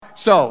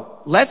So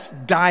let's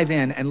dive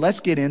in and let's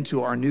get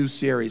into our new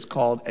series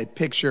called A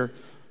Picture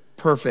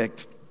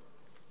Perfect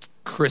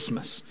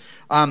Christmas.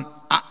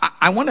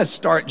 I want to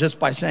start just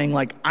by saying,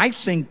 I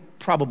think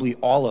probably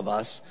all of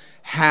us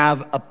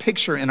have a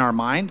picture in our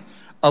mind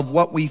of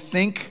what we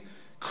think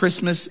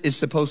Christmas is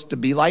supposed to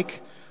be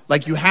like.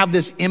 Like you have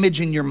this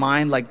image in your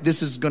mind, like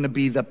this is going to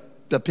be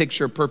the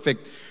picture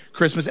perfect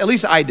Christmas. At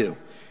least I do.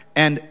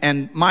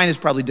 And mine is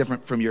probably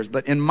different from yours.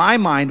 But in my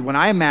mind, when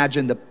I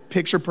imagine the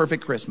picture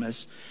perfect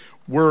Christmas,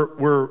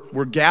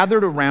 we're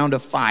gathered around a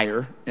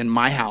fire in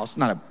my house,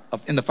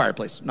 in the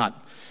fireplace,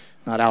 not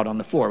out on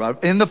the floor,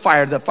 but in the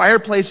fire. The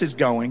fireplace is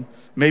going.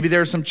 Maybe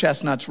there's some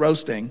chestnuts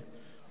roasting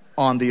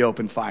on the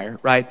open fire,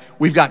 right?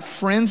 We've got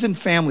friends and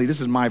family.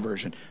 This is my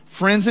version.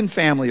 Friends and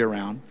family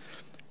around.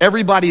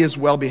 Everybody is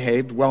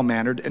well-behaved,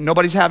 well-mannered, and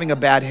nobody's having a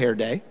bad hair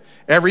day.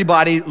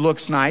 Everybody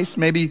looks nice.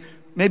 Maybe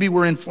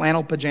we're in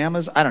flannel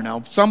pajamas. I don't know.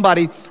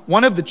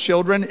 One of the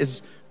children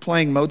is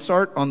playing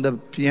Mozart on the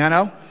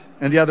piano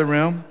in the other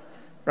room,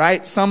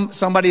 right?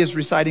 Somebody is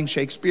reciting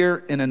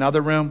Shakespeare in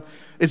another room.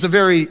 It's a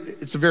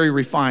very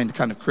refined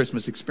kind of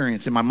Christmas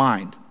experience in my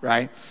mind,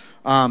 right?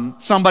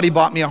 Somebody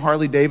bought me a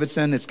Harley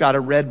Davidson. It's got a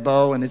red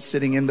bow and it's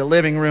sitting in the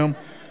living room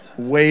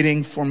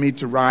waiting for me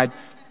to ride.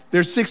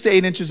 There's 6 to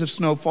 8 inches of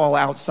snowfall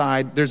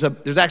outside. There's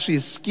actually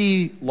a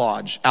ski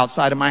lodge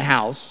outside of my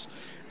house,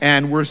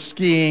 and we're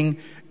skiing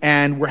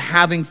and we're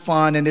having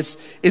fun, and it's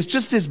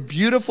just this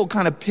beautiful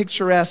kind of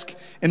picturesque.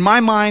 In my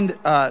mind,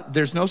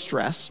 there's no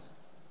stress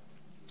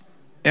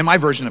in my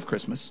version of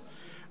Christmas.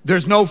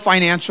 There's no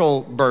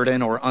financial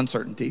burden or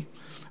uncertainty.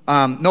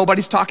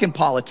 Nobody's talking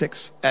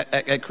politics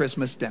at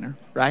Christmas dinner,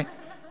 right?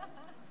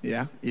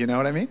 Yeah, you know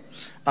what I mean?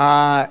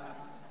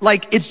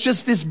 It's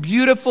just this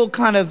beautiful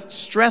kind of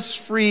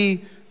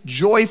stress-free,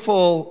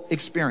 joyful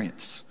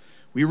experience.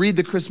 We read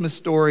the Christmas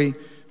story,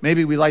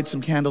 maybe we light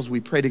some candles,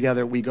 we pray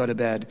together, we go to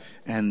bed,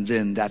 and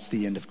then that's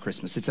the end of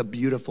Christmas. It's a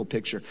beautiful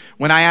picture.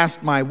 When I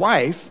asked my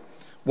wife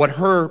what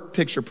her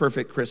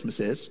picture-perfect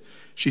Christmas is,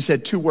 she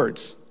said 2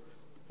 words: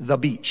 the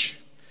beach.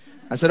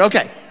 I said,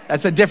 okay,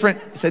 it's a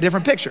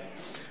different picture.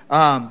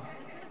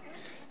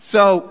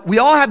 So we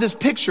all have this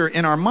picture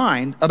in our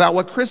mind about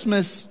what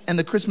Christmas and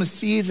the Christmas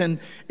season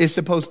is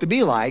supposed to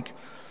be like.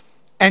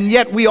 And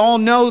yet we all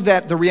know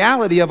that the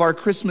reality of our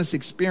Christmas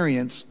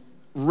experience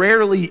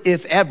rarely,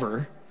 if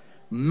ever,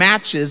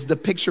 matches the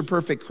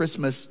picture-perfect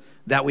Christmas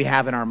that we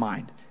have in our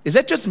mind. Is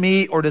that just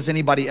me, or does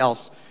anybody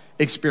else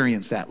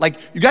experience that?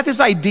 You got this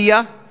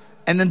idea,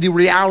 and then the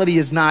reality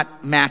is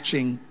not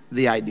matching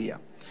the idea.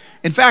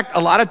 In fact,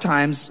 a lot of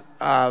times,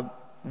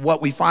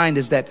 what we find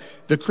is that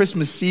the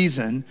Christmas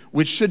season,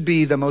 which should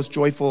be the most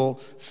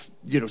joyful,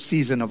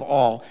 season of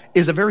all,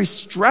 is a very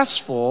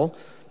stressful,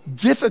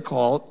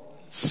 difficult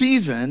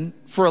season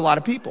for a lot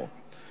of people.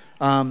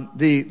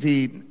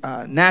 The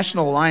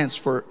National Alliance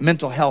for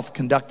Mental Health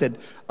conducted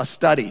a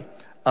study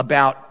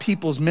about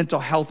people's mental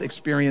health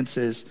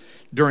experiences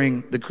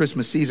during the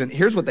Christmas season.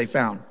 Here's what they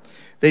found.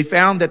 They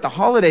found that the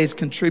holidays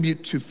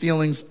contribute to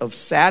feelings of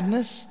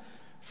sadness,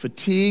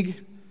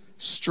 fatigue,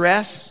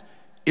 stress,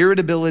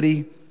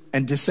 irritability,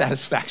 and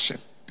dissatisfaction.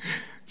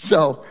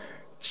 So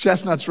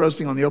chestnuts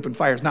roasting on the open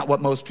fire is not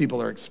what most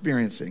people are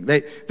experiencing.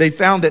 They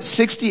found that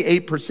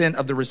 68%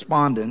 of the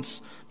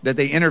respondents that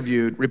they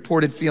interviewed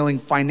reported feeling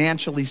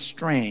financially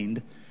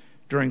strained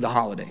during the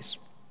holidays.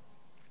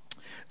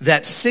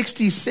 That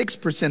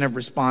 66% of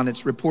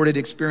respondents reported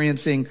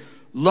experiencing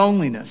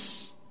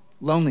loneliness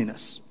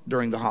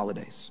during the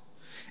holidays.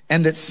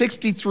 And that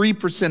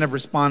 63% of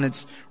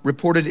respondents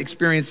reported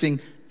experiencing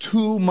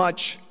too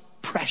much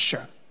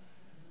pressure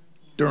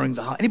during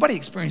the holidays. Anybody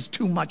experience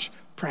too much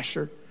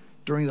pressure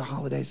during the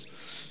holidays?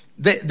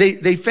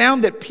 They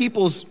found that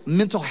people's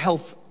mental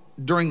health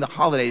during the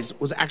holidays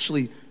was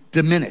actually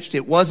diminished.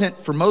 It wasn't,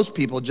 for most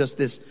people, just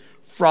this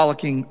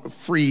frolicking,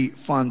 free,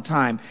 fun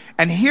time.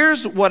 And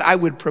here's what I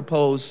would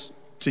propose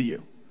to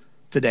you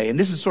today. And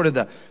this is sort of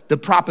the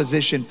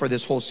proposition for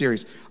this whole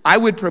series. I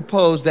would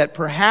propose that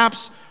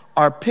perhaps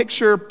our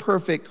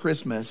picture-perfect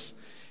Christmas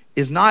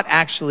is not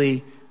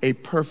actually a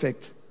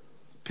perfect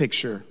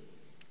picture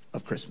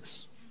of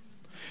Christmas.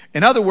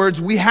 In other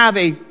words, we have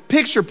a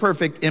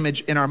picture-perfect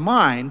image in our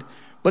mind,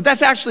 but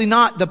that's actually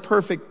not the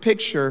perfect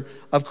picture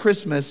of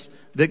Christmas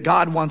that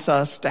God wants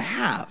us to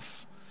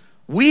have.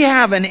 We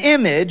have an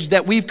image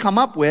that we've come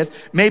up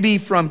with, maybe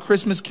from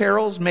Christmas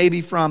carols,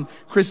 maybe from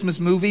Christmas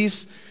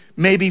movies,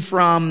 maybe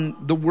from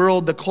the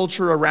world, the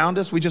culture around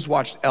us. We just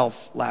watched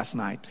Elf last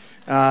night.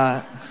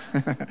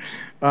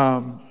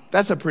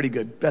 That's a pretty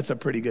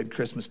good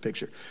Christmas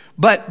picture.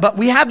 But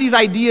we have these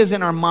ideas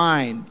in our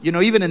mind.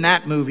 Even in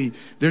that movie,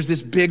 there's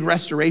this big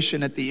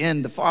restoration at the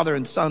end. The father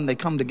and son, they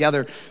come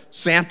together.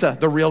 Santa,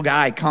 the real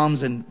guy,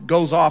 comes and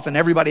goes off, and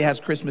everybody has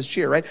Christmas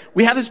cheer, right?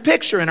 We have this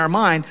picture in our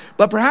mind,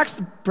 but perhaps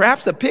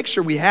the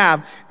picture we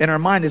have in our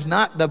mind is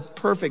not the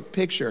perfect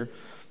picture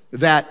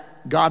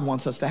that God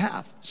wants us to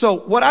have. So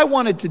what I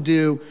wanted to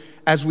do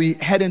as we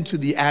head into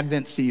the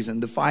Advent season,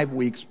 the 5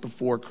 weeks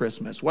before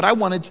Christmas, what I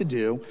wanted to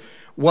do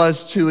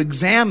was to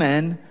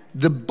examine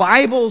the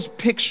Bible's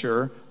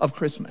picture of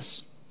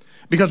Christmas.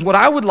 Because what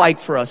I would like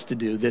for us to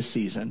do this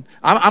season,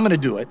 I'm going to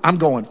do it. I'm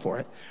going for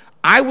it.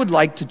 I would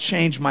like to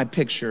change my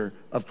picture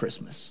of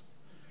Christmas.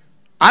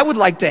 I would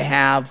like to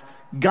have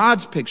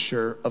God's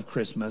picture of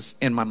Christmas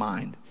in my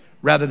mind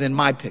rather than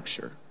my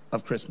picture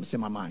of Christmas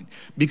in my mind.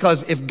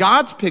 Because if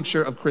God's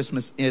picture of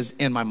Christmas is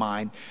in my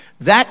mind,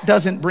 that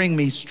doesn't bring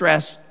me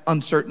stress,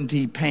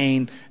 uncertainty,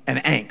 pain, and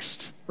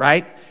angst,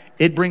 right?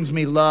 It brings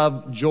me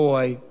love,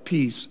 joy,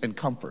 peace, and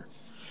comfort.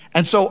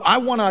 And so I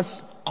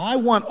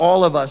want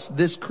all of us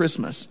this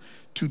Christmas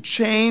to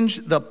change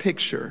the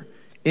picture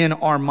in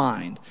our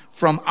mind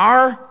from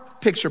our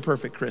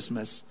picture-perfect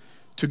Christmas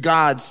to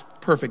God's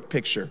perfect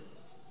picture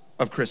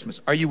of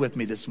Christmas. Are you with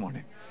me this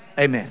morning?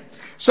 Amen.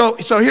 So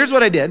here's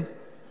what I did.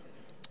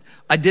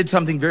 I did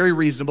something very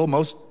reasonable.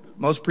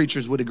 Most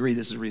preachers would agree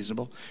this is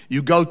reasonable.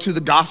 You go to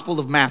the Gospel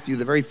of Matthew,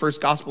 the very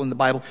first gospel in the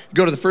Bible. You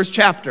go to the first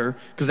chapter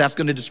because that's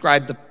going to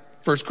describe the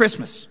first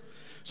Christmas.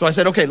 So I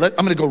said, okay, I'm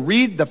going to go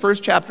read the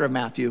first chapter of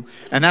Matthew,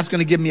 and that's going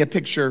to give me a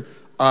picture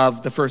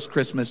of the first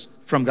Christmas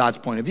from God's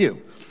point of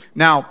view.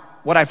 Now,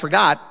 what I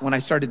forgot when I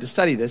started to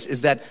study this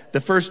is that the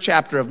first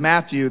chapter of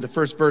Matthew, the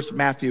first verse of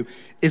Matthew,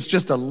 is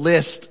just a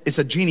list. It's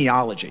a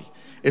genealogy.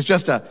 It's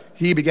just a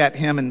he begat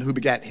him and who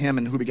begat him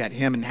and who begat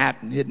him and hat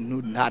and hid and who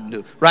and had and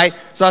who, right?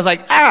 So I was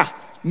like,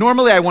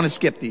 normally I want to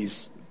skip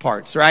these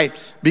parts, right?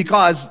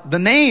 Because the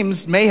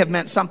names may have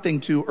meant something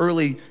to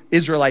early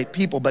Israelite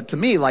people, but to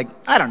me, like,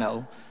 I don't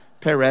know,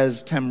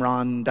 Perez,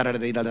 Temran,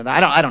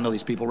 I don't know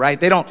these people, right?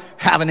 They don't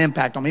have an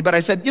impact on me. But I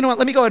said, you know what,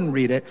 let me go ahead and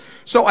read it.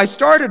 So I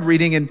started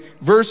reading in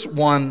verse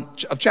 1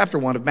 of chapter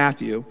 1 of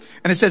Matthew.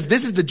 And it says,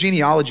 this is the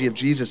genealogy of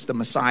Jesus, the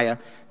Messiah,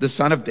 the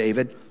son of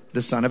David,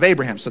 the son of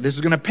Abraham. So this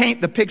is going to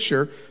paint the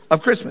picture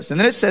of Christmas. And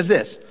then it says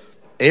this,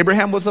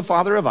 Abraham was the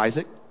father of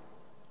Isaac.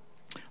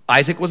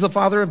 Isaac was the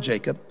father of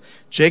Jacob.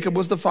 Jacob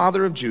was the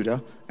father of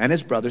Judah and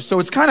his brothers. So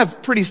it's kind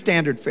of pretty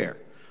standard fare.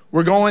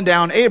 We're going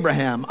down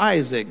Abraham,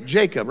 Isaac,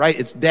 Jacob, right?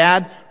 It's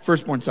dad,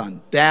 firstborn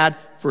son, dad,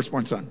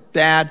 firstborn son,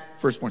 dad,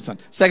 firstborn son.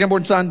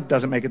 Secondborn son,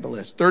 doesn't make it the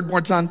list.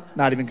 Thirdborn son,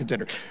 not even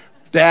considered.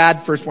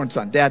 Dad, firstborn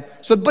son, dad.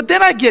 So, but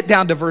then I get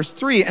down to verse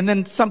 3 and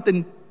then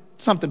something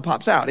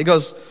pops out. It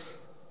goes,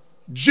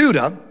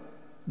 Judah,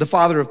 the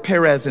father of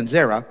Perez and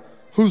Zerah,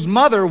 whose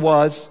mother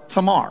was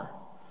Tamar.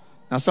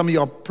 Now some of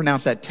y'all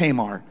pronounce that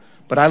Tamar,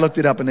 but I looked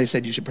it up and they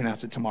said you should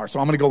pronounce it Tamar. So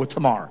I'm going to go with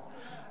Tamar.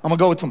 I'm going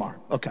to go with Tamar.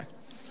 Okay.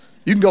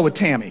 You can go with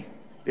Tammy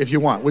if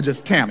you want. We're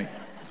just Tammy.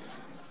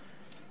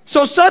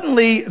 So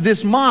suddenly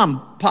this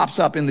mom pops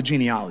up in the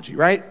genealogy,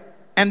 right?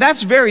 And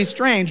that's very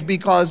strange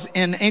because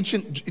in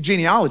ancient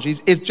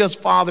genealogies, it's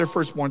just father,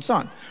 firstborn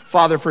son.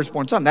 Father,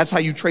 firstborn son. That's how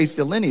you trace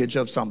the lineage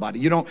of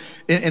somebody. You don't,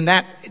 in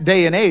that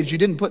day and age, you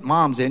didn't put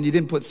moms in, you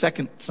didn't put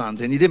second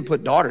sons in, you didn't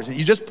put daughters in.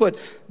 You just put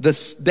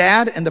the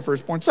dad and the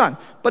firstborn son.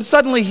 But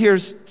suddenly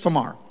here's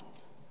Tamar,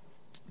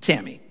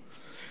 Tammy.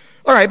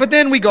 All right, but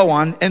then we go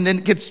on and then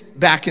it gets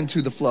back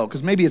into the flow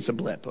because maybe it's a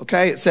blip,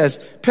 okay? It says,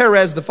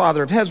 Perez, the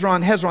father of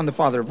Hezron, Hezron, the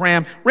father of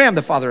Ram, Ram,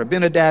 the father of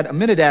Aminadab,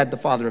 Aminadab, the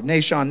father of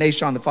Nahshon,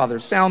 Nahshon, the father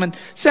of Salmon,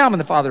 Salmon,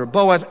 the father of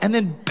Boaz, and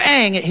then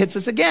bang, it hits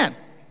us again.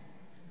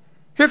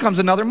 Here comes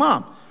another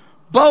mom.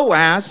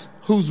 Boaz,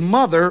 whose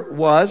mother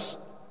was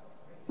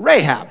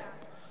Rahab.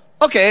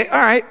 Okay,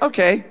 all right,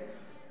 okay.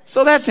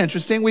 So that's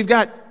interesting. We've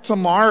got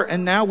Tamar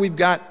and now we've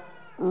got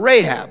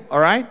Rahab, all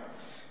right?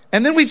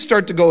 And then we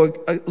start to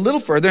go a little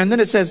further, and then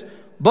it says,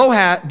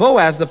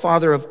 Boaz, the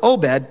father of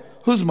Obed,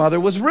 whose mother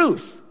was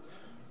Ruth.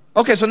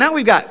 Okay, so now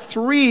we've got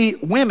 3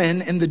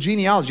 women in the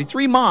genealogy,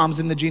 3 moms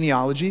in the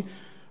genealogy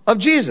of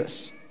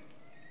Jesus.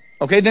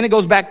 Okay, then it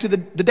goes back to the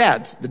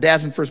dads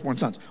and firstborn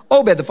sons.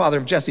 Obed, the father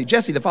of Jesse,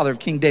 Jesse, the father of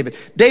King David,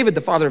 David,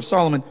 the father of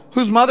Solomon,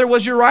 whose mother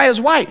was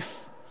Uriah's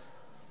wife.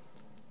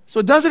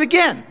 So it does it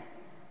again.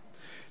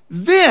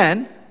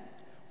 Then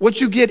what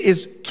you get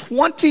is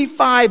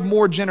 25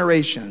 more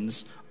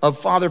generations of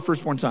father,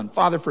 firstborn son,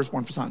 father,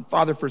 firstborn son,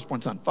 father,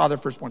 firstborn son, father,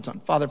 firstborn son,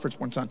 father,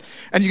 firstborn son.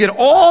 And you get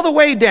all the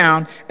way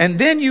down, and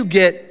then you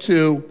get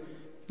to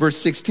verse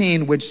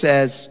 16, which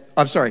says,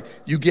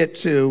 you get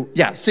to,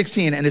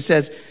 16, and it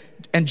says,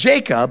 and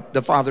Jacob,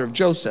 the father of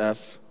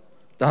Joseph,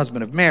 the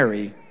husband of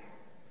Mary,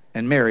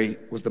 and Mary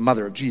was the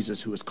mother of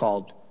Jesus, who is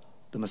called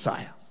the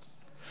Messiah.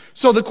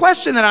 So the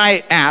question that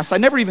I asked, I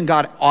never even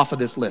got off of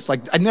this list.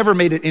 Like, I never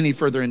made it any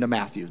further into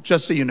Matthew,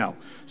 just so you know.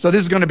 So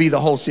this is going to be the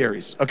whole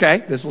series,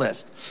 okay? This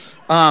list.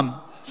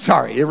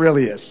 Sorry, it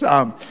really is.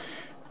 But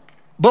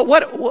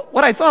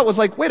what I thought was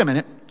like, wait a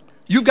minute.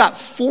 You've got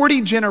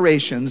 40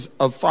 generations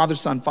of father,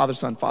 son, father,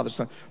 son, father,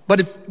 son.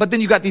 But then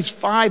you got these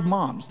 5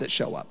 moms that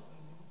show up.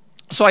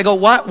 So I go,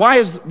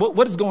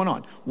 what is going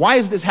on? Why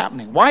is this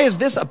happening? Why is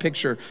this a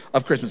picture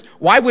of Christmas?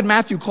 Why would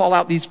Matthew call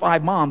out these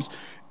 5 moms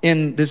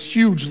in this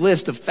huge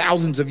list of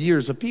thousands of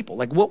years of people?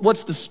 Like,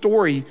 what's the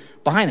story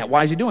behind that?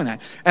 Why is he doing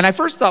that? And I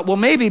first thought, well,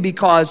 maybe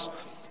because,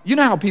 you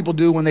know how people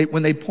do when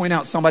they point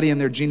out somebody in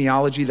their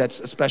genealogy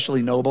that's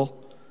especially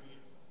noble?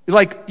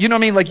 Like, you know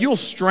what I mean? Like, you'll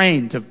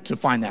strain to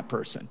find that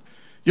person.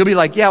 You'll be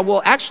like, yeah,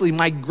 well, actually,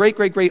 my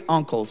great-great-great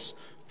uncle's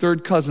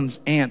third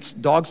cousin's aunt's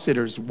dog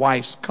sitter's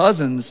wife's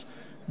cousin's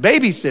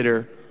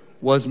babysitter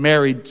was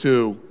married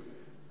to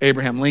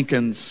Abraham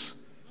Lincoln's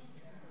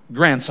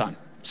grandson.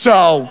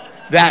 So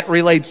that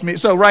relates me.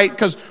 So, right,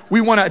 because we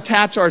want to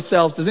attach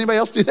ourselves. Does anybody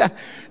else do that?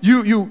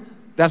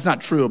 That's not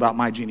true about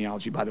my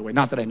genealogy, by the way.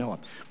 Not that I know of.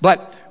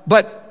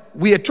 But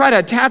we try to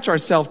attach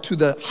ourselves to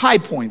the high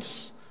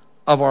points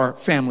of our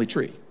family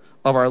tree,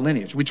 of our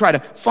lineage. We try to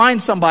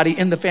find somebody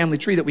in the family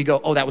tree that we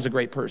go, oh, that was a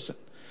great person.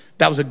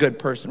 That was a good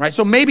person, right?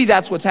 So maybe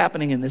that's what's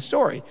happening in this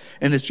story,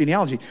 in this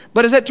genealogy.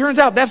 But as it turns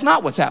out, that's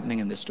not what's happening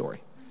in this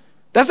story.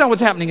 That's not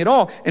what's happening at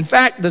all. In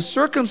fact, the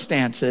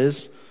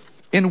circumstances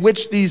in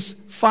which these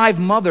five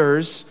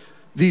mothers,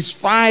 these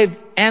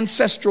five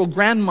ancestral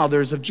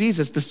grandmothers of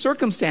Jesus, the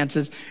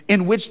circumstances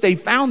in which they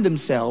found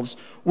themselves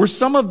were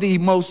some of the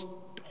most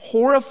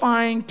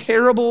horrifying,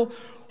 terrible,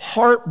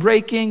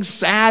 heartbreaking,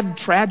 sad,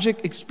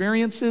 tragic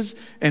experiences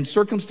and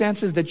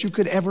circumstances that you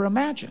could ever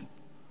imagine.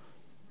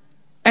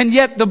 And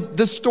yet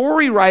the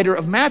story writer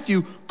of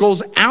Matthew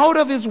goes out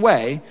of his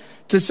way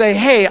to say,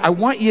 hey, I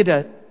want you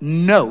to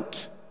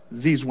note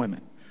these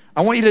women.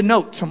 I want you to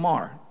note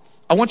Tamar.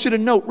 I want you to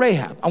note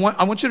Rahab. I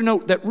want you to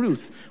note that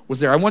Ruth was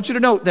there. I want you to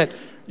note that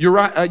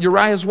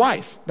Uriah's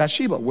wife,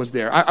 Bathsheba, was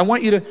there. I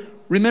want you to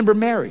remember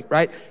Mary,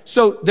 right?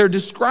 So they're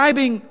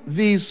describing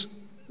these,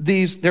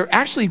 they're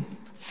actually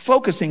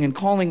focusing and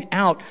calling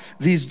out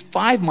these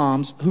five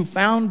moms who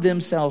found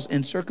themselves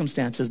in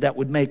circumstances that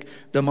would make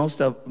the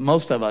most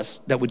of us,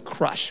 that would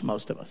crush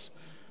most of us.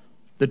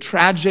 The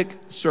tragic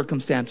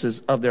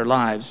circumstances of their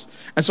lives.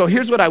 And so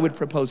here's what I would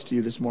propose to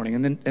you this morning,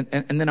 and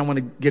then I want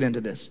to get into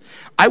this.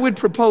 I would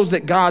propose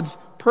that God's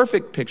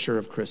perfect picture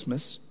of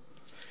Christmas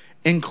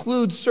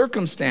includes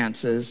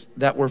circumstances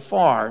that were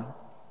far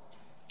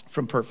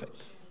from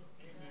perfect.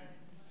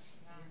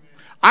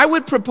 I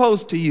would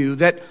propose to you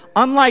that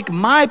unlike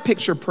my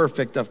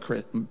perfect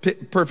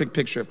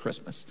picture of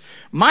Christmas,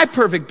 my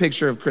perfect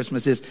picture of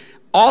Christmas is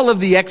all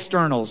of the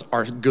externals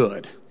are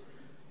good.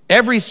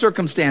 Every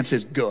circumstance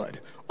is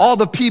good. All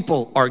the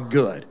people are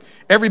good.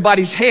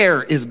 Everybody's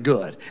hair is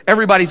good.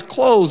 Everybody's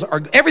clothes are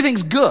good.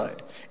 Everything's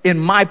good in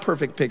my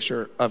perfect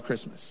picture of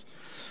Christmas.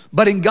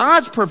 But in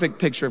God's perfect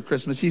picture of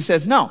Christmas, he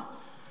says, no,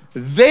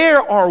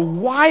 there are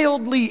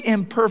wildly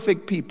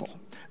imperfect people.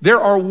 There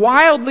are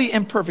wildly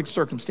imperfect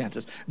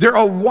circumstances. There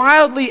are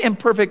wildly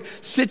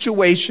imperfect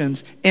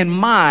situations in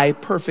my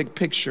perfect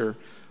picture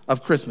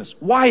of Christmas.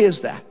 Why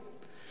is that?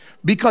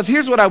 Because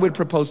here's what I would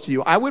propose to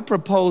you. I would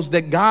propose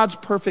that God's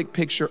perfect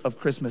picture of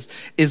Christmas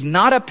is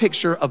not a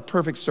picture of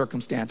perfect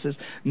circumstances,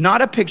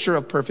 not a picture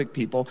of perfect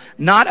people,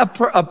 not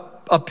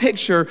a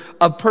picture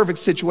of perfect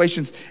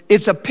situations.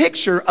 It's a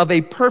picture of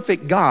a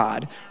perfect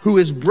God who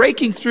is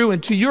breaking through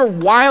into your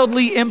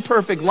wildly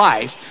imperfect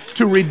life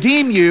to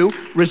redeem you,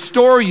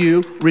 restore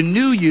you,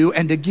 renew you,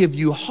 and to give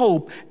you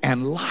hope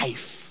and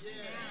life.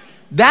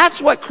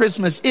 That's what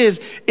Christmas is.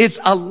 It's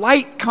a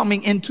light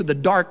coming into the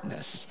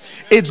darkness.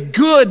 It's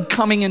good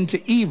coming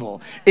into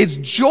evil. It's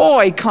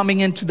joy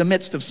coming into the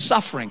midst of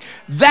suffering.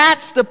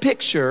 That's the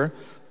picture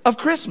of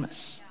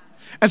Christmas.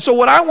 And so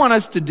what I want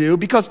us to do,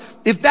 because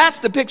if that's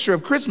the picture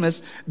of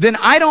Christmas, then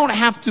I don't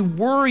have to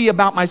worry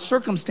about my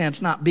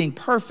circumstance not being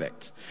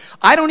perfect.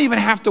 I don't even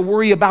have to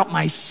worry about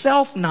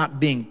myself not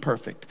being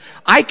perfect.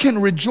 I can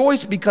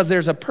rejoice because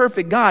there's a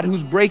perfect God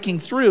who's breaking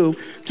through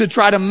to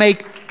try to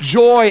make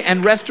joy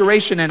and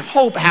restoration and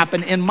hope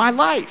happen in my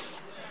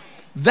life.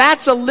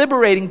 That's a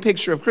liberating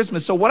picture of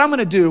Christmas. So what I'm going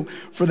to do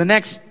for the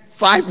next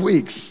 5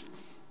 weeks,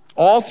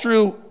 all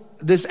through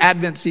this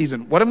Advent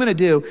season, what I'm going to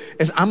do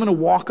is I'm going to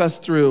walk us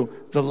through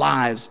the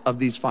lives of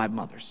these five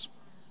mothers.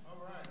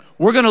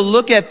 We're going to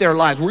look at their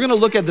lives. We're going to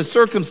look at the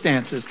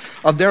circumstances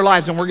of their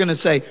lives, and we're going to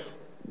say,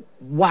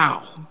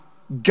 wow,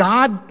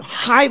 God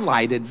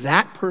highlighted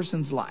that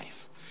person's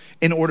life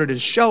in order to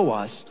show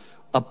us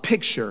a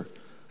picture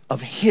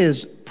of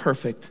his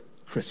perfect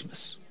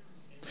Christmas.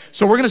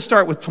 So we're going to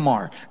start with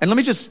Tamar. And let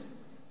me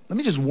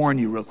just warn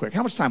you real quick.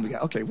 How much time we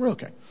got? Okay, we're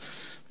okay.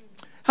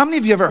 How many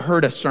of you ever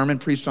heard a sermon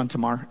preached on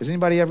Tamar? Has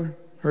anybody ever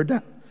heard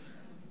that?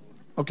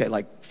 Okay,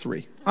 like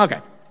 3. Okay.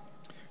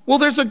 Well,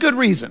 there's a good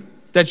reason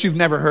that you've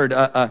never heard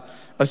a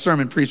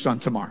sermon preached on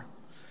Tamar.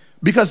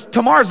 Because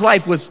Tamar's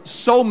life was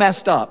so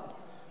messed up.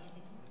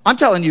 I'm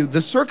telling you,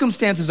 the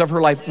circumstances of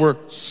her life were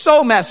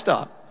so messed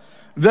up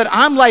that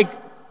I'm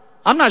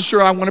not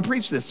sure I want to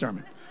preach this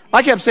sermon.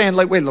 I kept saying,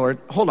 wait, Lord,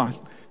 hold on.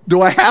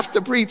 Do I have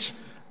to preach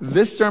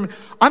this sermon?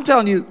 I'm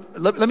telling you,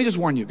 let me just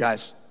warn you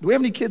guys. Do we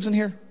have any kids in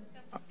here?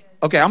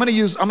 Okay, I'm going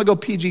to go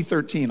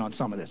PG-13 on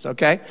some of this,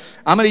 okay?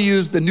 I'm going to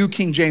use the New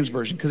King James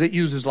Version because it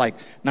uses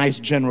nice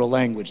general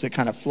language that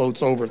kind of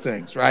floats over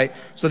things, right?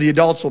 So the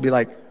adults will be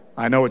like,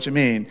 I know what you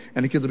mean.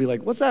 And the kids will be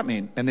like, what's that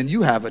mean? And then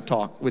you have a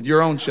talk with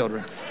your own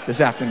children this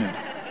afternoon.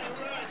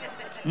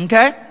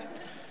 Okay?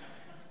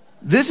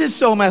 This is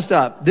so messed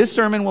up. This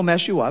sermon will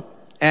mess you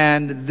up.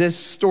 And this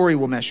story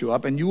will mess you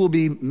up. And you will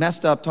be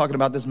messed up talking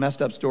about this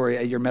messed up story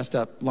at your messed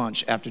up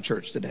lunch after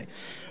church today.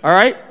 All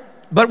right?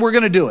 But we're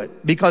going to do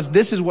it because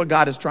this is what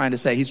God is trying to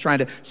say. He's trying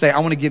to say, I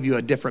want to give you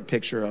a different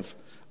picture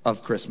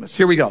of Christmas.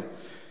 Here we go.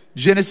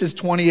 Genesis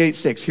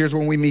 28:6. Here's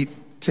when we meet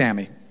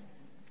Tammy.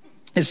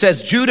 It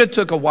says, Judah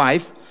took a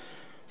wife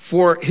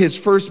for his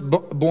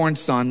firstborn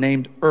son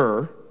named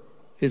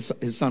his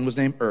son was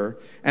named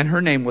and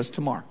her name was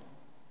Tamar.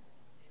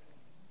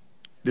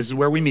 This is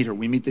where we meet her.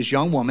 We meet this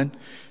young woman.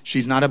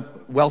 She's not a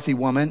wealthy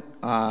woman,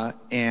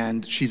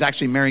 and she's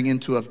actually marrying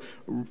into a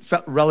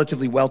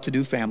relatively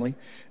well-to-do family.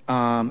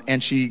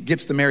 And she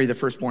gets to marry the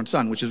firstborn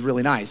son, which is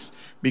really nice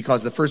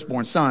because the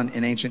firstborn son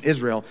in ancient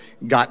Israel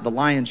got the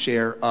lion's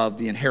share of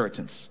the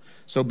inheritance.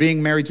 So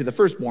being married to the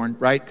firstborn,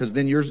 right? Because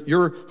then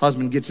your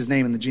husband gets his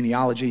name in the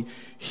genealogy.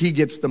 He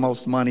gets the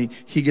most money.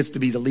 He gets to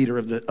be the leader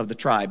of the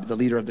tribe, the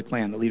leader of the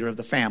clan, the leader of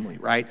the family,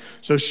 right?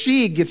 So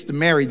she gets to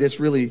marry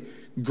this really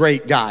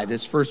great guy,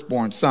 this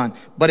firstborn son.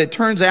 But it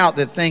turns out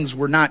that things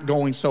were not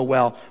going so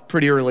well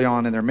pretty early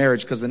on in their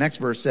marriage, because the next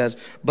verse says,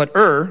 but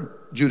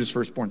Judah's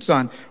firstborn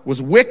son,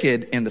 was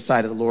wicked in the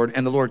sight of the Lord,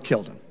 and the Lord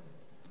killed him.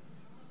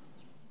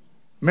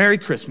 Merry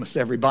Christmas,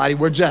 everybody.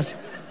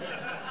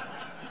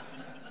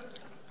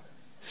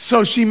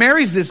 So she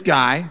marries this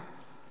guy.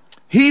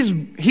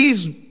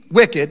 He's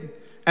wicked,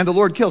 and the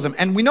Lord kills him.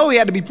 And we know he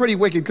had to be pretty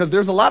wicked because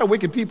there's a lot of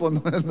wicked people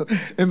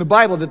in the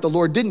Bible that the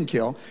Lord didn't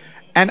kill.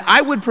 And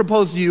I would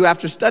propose to you,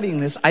 after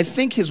studying this, I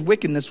think his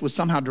wickedness was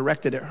somehow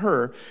directed at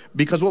her,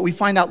 because what we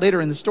find out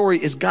later in the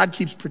story is God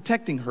keeps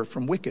protecting her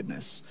from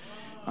wickedness.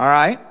 All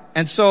right?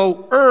 And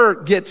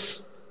so gets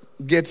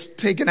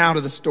taken out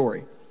of the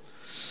story.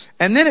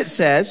 And then it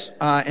says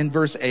in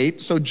verse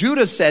 8, so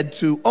Judah said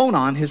to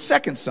Onan, his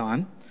second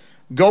son,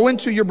 go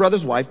into your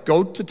brother's wife,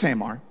 go to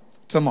Tamar,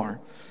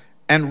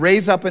 and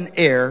raise up an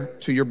heir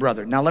to your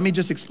brother. Now let me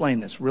just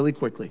explain this really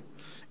quickly.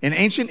 In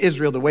ancient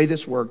Israel, the way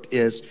this worked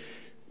is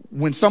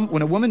when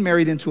a woman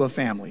married into a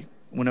family,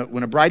 when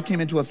a bride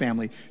came into a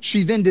family,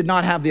 she then did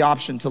not have the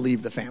option to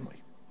leave the family.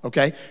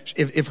 Okay?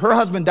 If her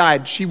husband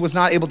died, she was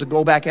not able to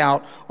go back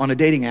out on a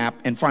dating app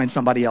and find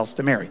somebody else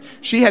to marry.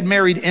 She had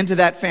married into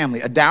that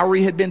family. A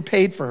dowry had been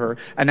paid for her,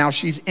 and now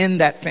she's in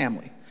that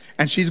family.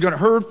 And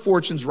her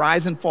fortunes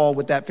rise and fall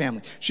with that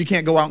family. She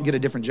can't go out and get a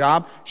different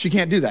job. She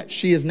can't do that.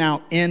 She is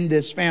now in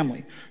this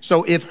family.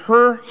 So if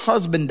her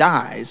husband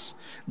dies,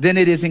 then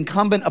it is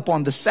incumbent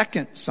upon the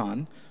second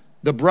son,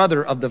 the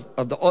brother of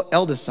the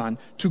eldest son,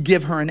 to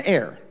give her an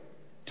heir,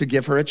 to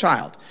give her a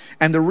child.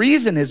 And the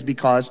reason is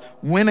because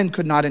women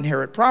could not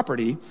inherit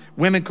property.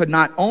 Women could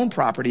not own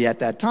property at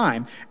that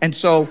time. And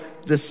so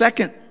the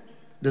second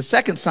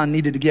son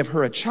needed to give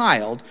her a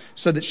child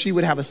so that she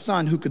would have a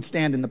son who could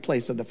stand in the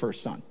place of the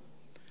first son.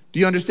 Do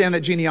you understand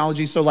that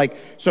genealogy? So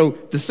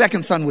the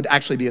second son would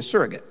actually be a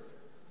surrogate.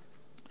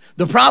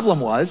 The problem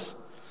was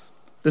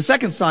the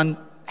second son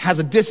has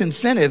a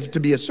disincentive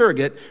to be a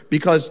surrogate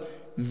because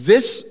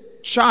this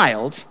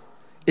child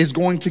is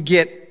going to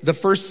get the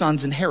first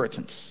son's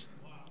inheritance.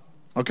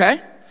 Okay?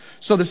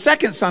 So the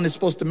second son is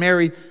supposed to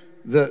marry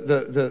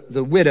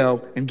the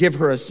widow and give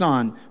her a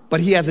son, but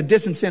he has a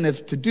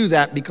disincentive to do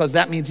that because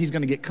that means he's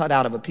going to get cut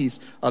out of a piece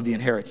of the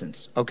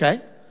inheritance.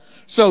 Okay?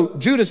 So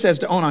Judah says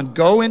to Onan,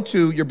 go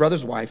into your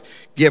brother's wife,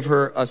 give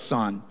her a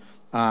son,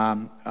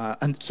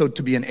 and so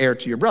to be an heir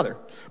to your brother.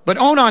 But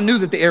Onan knew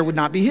that the heir would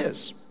not be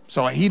his.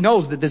 So he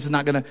knows that this is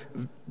not going to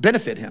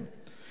benefit him.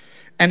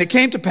 And it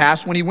came to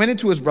pass when he went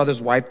into his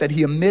brother's wife that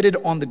he emitted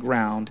on the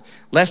ground,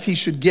 lest he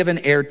should give an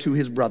heir to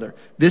his brother.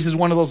 This is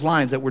one of those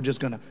lines that we're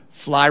just going to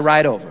fly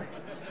right over.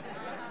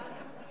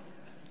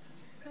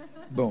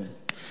 Boom.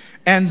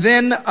 And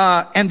then,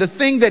 and the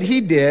thing that he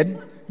did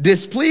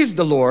displeased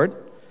the Lord.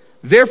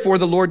 Therefore,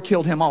 the Lord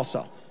killed him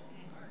also.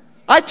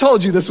 I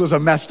told you this was a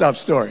messed up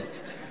story.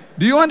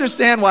 Do you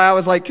understand why I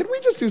was like, can we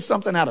just do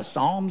something out of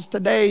Psalms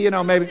today?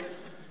 Maybe.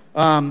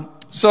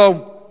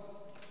 So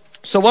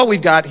what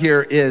we've got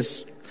here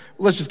is,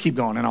 let's just keep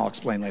going and I'll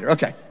explain later.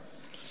 Okay.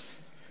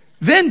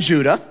 Then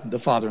Judah, the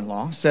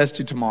father-in-law, says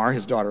to Tamar,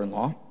 his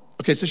daughter-in-law,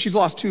 okay, so she's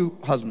lost two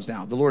husbands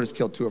now. The Lord has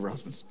killed two of her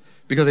husbands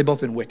because they've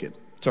both been wicked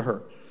to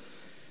her.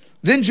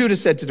 Then Judah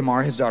said to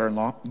Tamar, his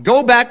daughter-in-law,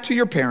 go back to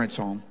your parents'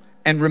 home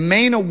and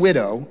remain a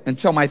widow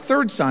until my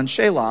third son,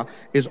 Shelah,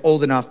 is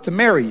old enough to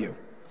marry you.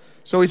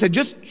 So he said,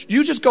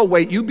 you just go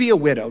wait, you be a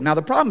widow. Now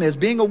the problem is,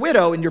 being a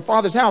widow in your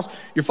father's house,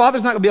 your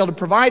father's not going to be able to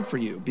provide for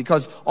you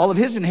because all of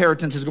his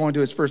inheritance is going to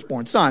his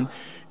firstborn son.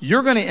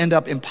 You're going to end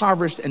up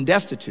impoverished and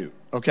destitute,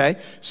 okay?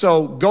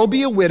 So go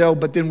be a widow,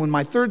 but then when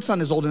my third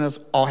son is old enough,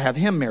 I'll have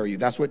him marry you.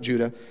 That's what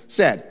Judah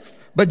said.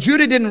 But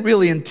Judah didn't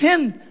really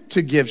intend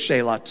to give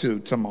Shelah to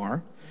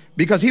Tamar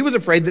because he was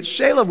afraid that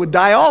Shelah would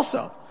die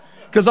also.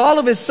 Because all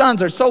of his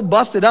sons are so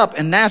busted up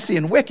and nasty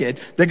and wicked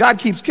that God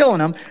keeps killing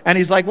them. And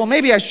he's like, well,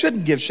 maybe I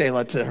shouldn't give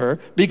Shelah to her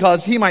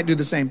because he might do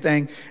the same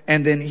thing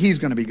and then he's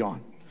going to be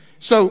gone.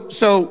 So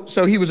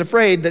he was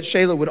afraid that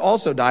Shelah would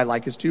also die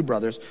like his two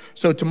brothers.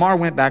 So Tamar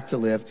went back to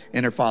live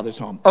in her father's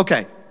home.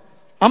 Okay,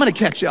 I'm going to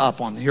catch you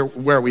up on here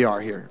where we are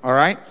here, all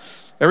right?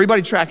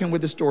 Everybody tracking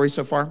with the story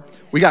so far?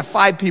 We got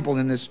 5 people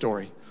in this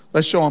story.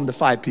 Let's show them the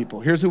 5 people.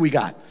 Here's who we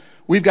got.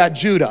 We've got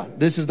Judah.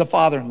 This is the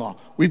father-in-law.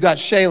 We've got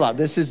Shelah.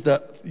 This is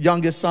the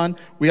youngest son.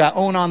 We got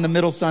Onan, the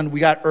middle son.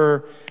 We got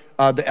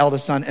the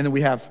eldest son. And then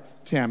we have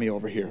Tammy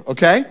over here.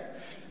 Okay?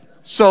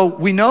 So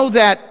we know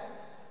that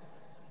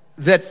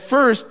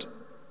first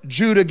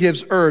Judah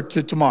gives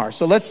to Tamar.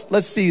 So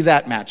let's see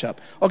that matchup.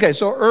 Okay,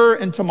 so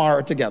and Tamar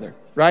are together,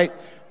 right?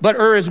 But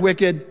is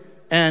wicked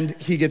and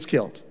he gets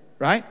killed,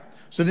 right?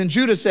 So then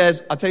Judah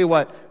says, I'll tell you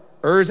what,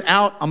 is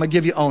out, I'm going to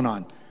give you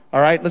Onan.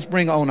 All right, let's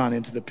bring Onan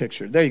into the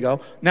picture. There you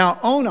go. Now,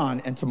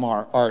 Onan and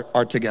Tamar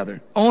are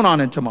together.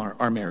 Onan and Tamar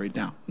are married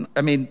now.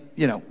 I mean,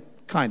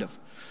 kind of.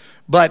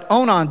 But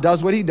Onan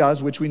does what he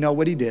does, which we know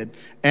what he did.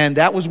 And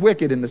that was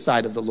wicked in the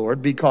sight of the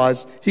Lord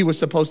because he was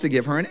supposed to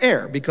give her an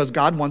heir because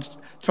God wants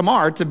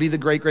Tamar to be the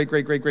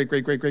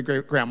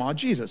great-great-great-great-great-great-great-grandma of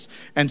Jesus.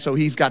 And so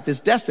he's got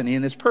this destiny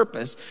and this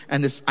purpose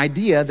and this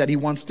idea that he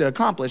wants to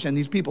accomplish, and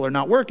these people are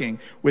not working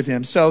with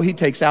him. So he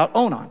takes out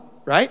Onan,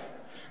 right?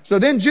 So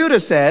then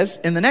Judah says,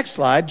 in the next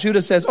slide,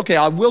 Judah says, okay,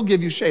 I will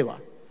give you Shelah.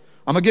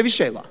 I'm going to give you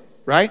Shelah,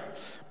 right?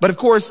 But of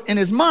course, in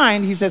his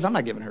mind, he says, I'm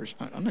not giving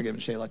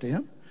Shelah to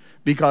him,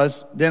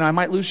 because then I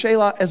might lose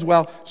Shelah as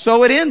well.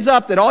 So it ends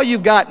up that all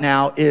you've got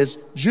now is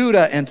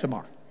Judah and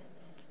Tamar.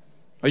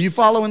 Are you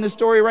following this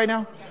story right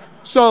now?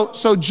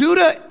 So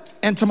Judah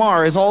and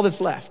Tamar is all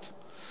that's left.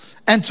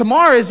 And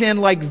Tamar is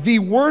in like the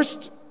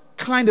worst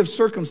kind of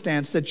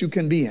circumstance that you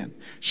can be in.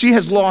 She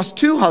has lost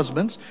 2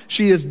 husbands.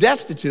 She is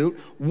destitute.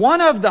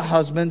 One of the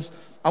husbands,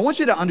 I want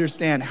you to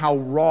understand how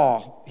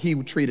raw he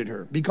treated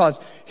her, because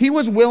he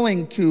was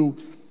willing to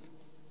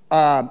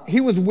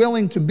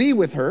be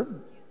with her.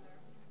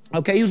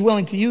 Okay, he was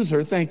willing to use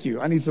her. Thank you.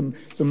 I need some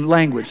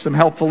language, some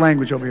helpful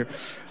language over here.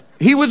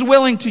 He was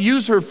willing to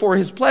use her for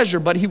his pleasure,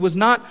 but he was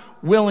not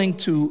willing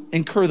to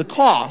incur the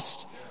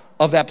cost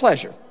of that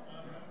pleasure.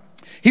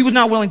 He was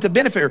not willing to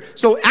benefit her.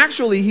 So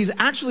he's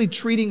actually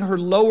treating her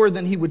lower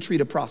than he would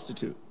treat a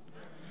prostitute.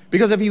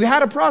 Because if he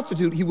had a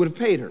prostitute, he would have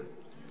paid her.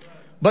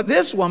 But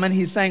this woman,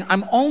 he's saying,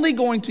 I'm only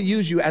going to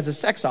use you as a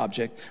sex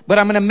object, but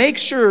I'm going to make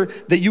sure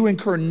that you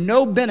incur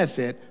no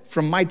benefit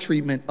from my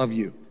treatment of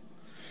you.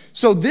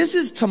 So this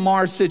is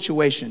Tamar's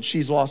situation.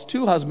 She's lost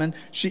 2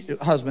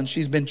 husbands.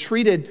 She's been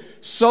treated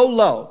so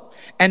low.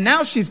 And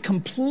now she's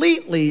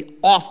completely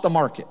off the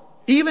market.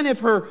 Even if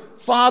her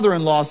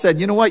father-in-law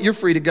said, you know what, you're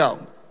free to go.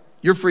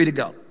 You're free to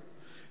go.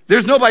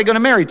 There's nobody going to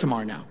marry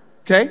Tamar now.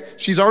 Okay?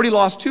 She's already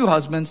lost 2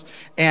 husbands,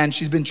 and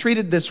she's been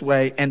treated this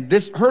way, and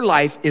her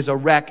life is a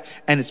wreck,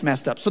 and it's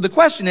messed up. So the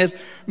question is,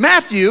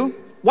 Matthew,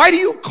 why do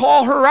you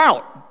call her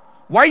out?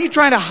 Why are you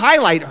trying to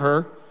highlight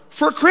her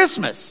for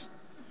Christmas?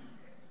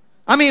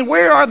 I mean,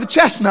 where are the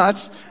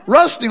chestnuts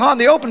roasting on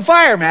the open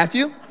fire,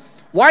 Matthew?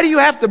 Why do you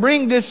have to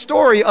bring this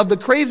story of the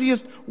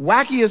craziest,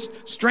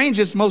 wackiest,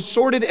 strangest, most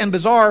sordid and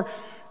bizarre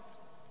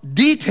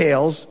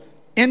details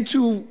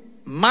into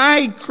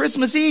my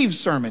Christmas Eve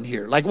sermon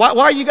here? Like,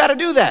 why you got to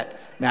do that,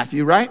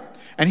 Matthew, right?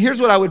 And here's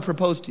what I would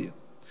propose to you.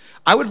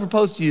 I would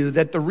propose to you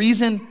that the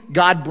reason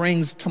God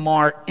brings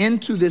Tamar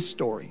into this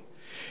story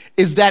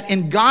is that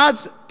in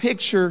God's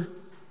picture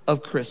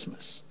of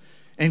Christmas,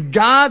 in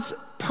God's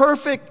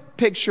perfect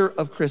picture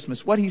of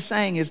Christmas, what he's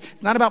saying is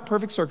it's not about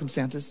perfect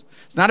circumstances.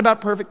 It's not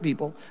about perfect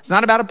people. It's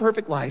not about a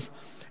perfect life.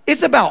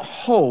 It's about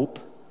hope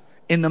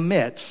in the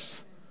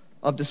midst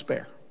of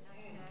despair.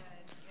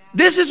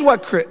 This is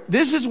what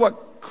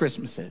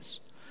Christmas is.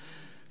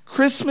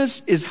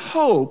 Christmas is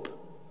hope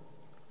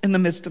in the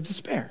midst of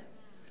despair.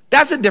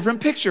 That's a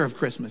different picture of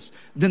Christmas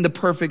than the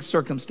perfect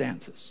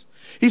circumstances.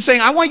 He's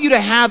saying, I want you to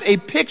have a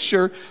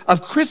picture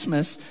of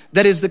Christmas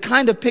that is the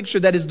kind of picture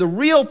that is the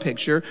real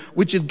picture,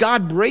 which is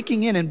God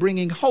breaking in and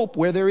bringing hope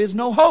where there is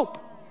no hope.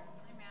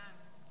 Amen.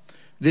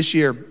 This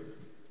year,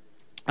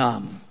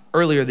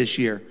 earlier this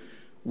year,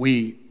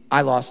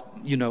 I lost,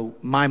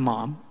 my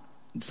mom.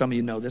 Some of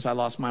you know this. I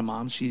lost my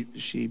mom.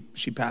 She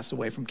passed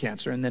away from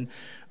cancer. And then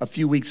a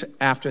few weeks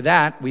after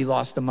that, we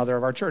lost the mother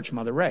of our church,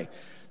 Mother Ray,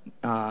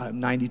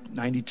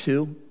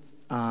 92.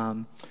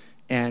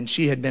 And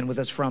she had been with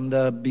us from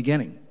the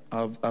beginning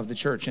of the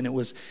church. And it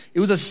was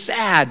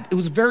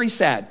very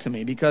sad to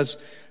me, because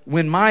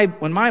when my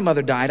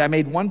mother died, I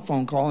made one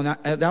phone call,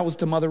 and that was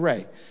to Mother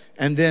Ray.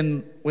 And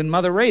then when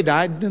Mother Ray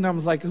died, then I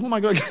was like, who am I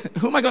going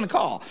to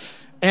call?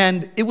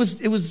 And it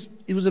was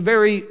a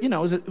very,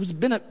 it's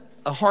been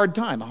a hard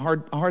time, a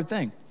hard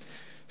thing.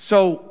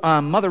 So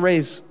Mother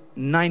Ray's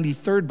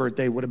 93rd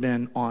birthday would have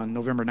been on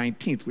November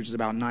 19th, which is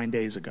about 9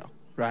 days ago,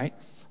 right?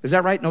 Is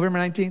that right? November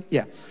 19th?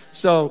 Yeah.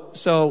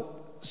 So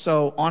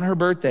on her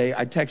birthday,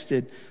 I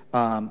texted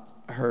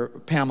her,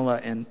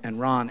 Pamela and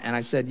Ron, and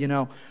I said,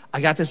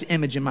 I got this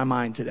image in my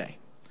mind today.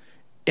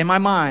 In my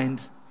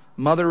mind,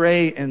 Mother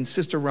Ray and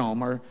Sister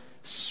Rome are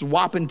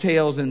swapping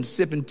tails and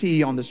sipping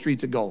tea on the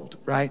streets of Gold,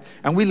 right?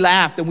 And we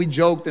laughed and we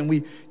joked and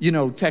we,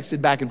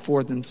 texted back and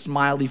forth and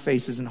smiley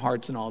faces and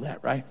hearts and all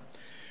that, right?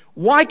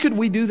 Why could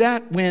we do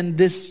that when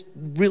this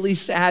really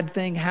sad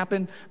thing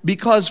happened?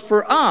 Because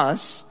for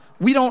us,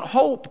 we don't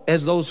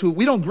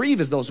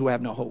grieve as those who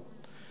have no hope.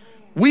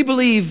 We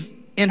believe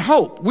in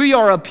hope. We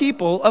are a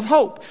people of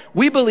hope.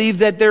 We believe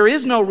that there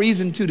is no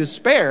reason to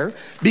despair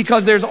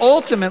because there's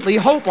ultimately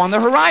hope on the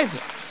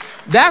horizon.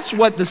 That's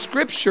what the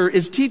scripture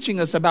is teaching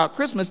us about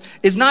Christmas.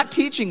 Is not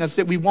teaching us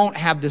that we won't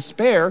have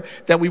despair,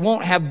 that we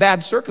won't have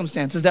bad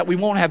circumstances, that we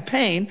won't have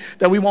pain,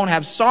 that we won't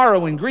have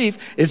sorrow and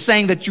grief. It's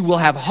saying that you will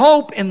have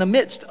hope in the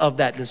midst of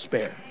that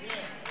despair.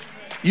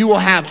 You will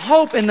have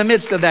hope in the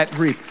midst of that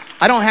grief.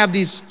 I don't have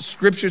these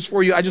scriptures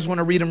for you. I just want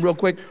to read them real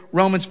quick.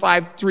 Romans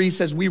 5:3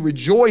 says, we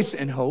rejoice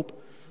in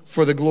hope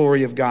for the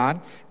glory of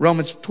God.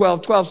 Romans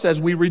 12:12 says,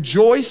 we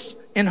rejoice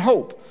in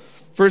hope.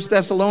 1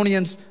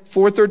 Thessalonians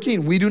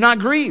 4:13, we do not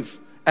grieve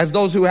as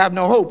those who have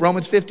no hope.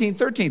 Romans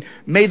 15:13,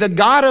 may the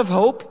God of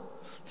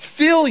hope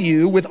fill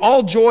you with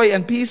all joy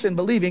and peace in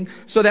believing,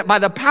 so that by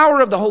the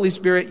power of the Holy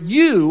Spirit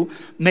you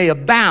may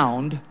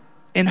abound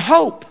in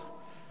hope.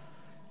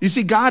 You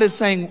see, God is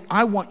saying,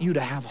 I want you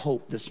to have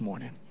hope this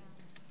morning.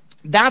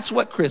 That's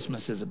what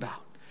Christmas is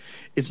about.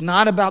 It's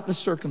not about the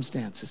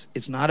circumstances.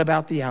 It's not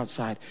about the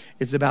outside.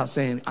 It's about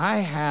saying, I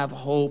have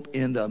hope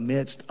in the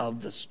midst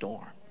of the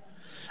storm.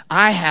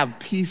 I have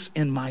peace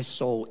in my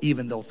soul,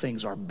 even though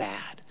things are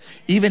bad.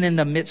 Even in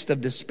the midst of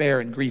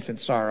despair and grief and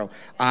sorrow,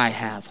 I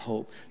have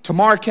hope.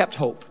 Tamar kept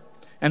hope.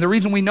 And the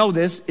reason we know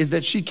this is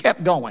that she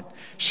kept going.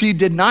 She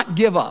did not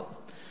give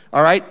up.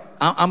 All right?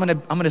 I'm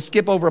gonna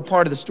skip over a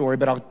part of the story,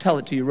 but I'll tell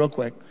it to you real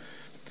quick.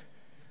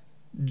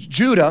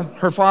 Judah,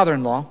 her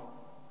father-in-law,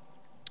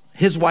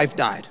 his wife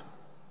died.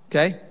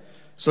 Okay?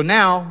 So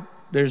now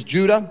there's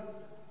Judah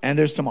and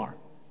there's Tamar.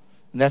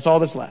 And that's all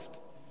that's left.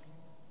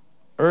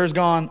 Er's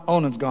gone,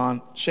 Onan's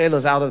gone,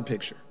 Sheila's out of the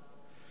picture.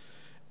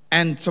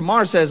 And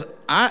Tamar says,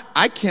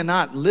 I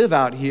cannot live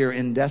out here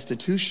in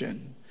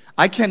destitution.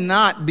 I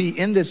cannot be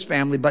in this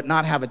family but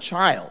not have a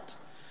child.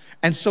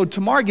 And so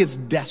Tamar gets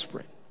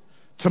desperate.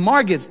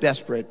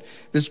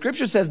 The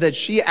scripture says that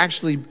she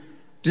actually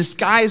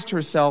disguised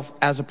herself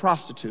as a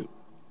prostitute.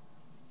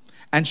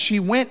 And she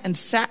went and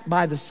sat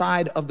by the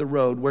side of the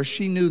road where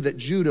she knew that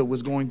Judah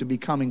was going to be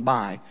coming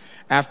by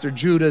after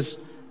Judah's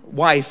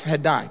wife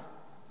had died.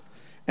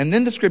 And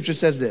then the scripture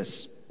says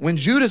this, when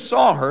Judah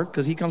saw her,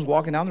 because he comes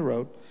walking down the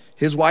road,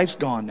 his wife's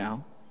gone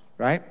now,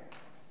 right?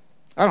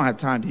 I don't have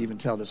time to even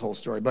tell this whole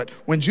story, but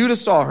when Judah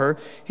saw her,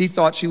 he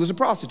thought she was a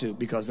prostitute,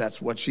 because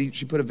that's what she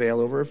put a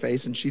veil over her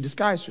face and she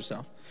disguised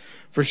herself.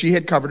 For she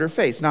had covered her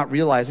face, not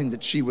realizing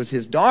that she was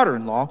his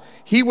daughter-in-law.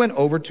 He went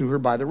over to her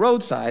by the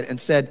roadside and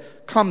said,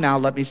 come now,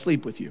 let me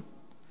sleep with you.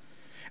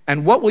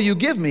 And what will you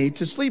give me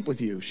to sleep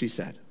with you? She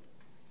said.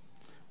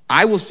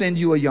 I will send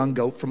you a young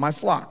goat from my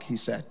flock, he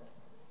said.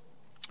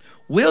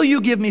 Will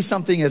you give me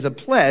something as a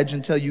pledge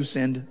until you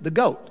send the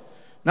goat?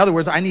 In other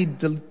words, I need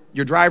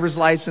your driver's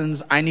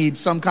license. I need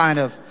some kind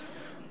of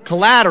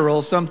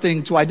collateral,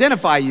 something to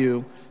identify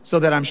you so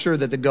that I'm sure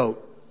that the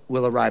goat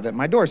will arrive at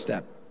my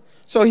doorstep.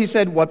 So he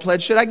said, what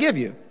pledge should I give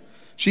you?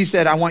 She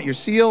said, I want your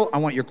seal, I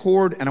want your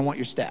cord, and I want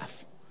your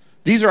staff.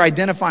 These are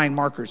identifying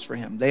markers for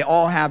him. They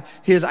all have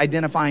his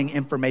identifying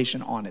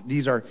information on it.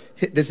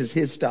 This is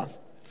his stuff.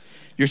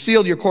 Your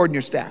seal, your cord, and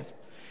your staff.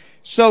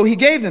 So he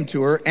gave them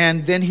to her,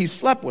 and then he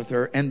slept with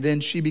her, and then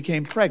she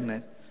became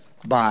pregnant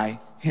by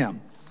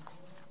him.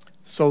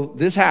 So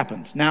this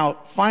happens. Now,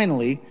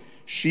 finally,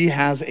 she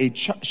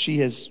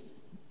is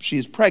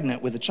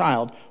pregnant with a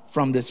child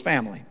from this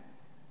family.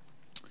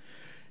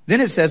 Then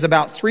it says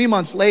about 3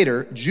 months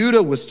later,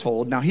 Judah was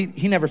told, now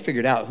he never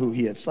figured out who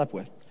he had slept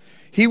with.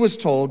 He was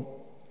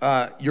told,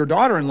 your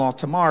daughter-in-law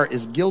Tamar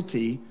is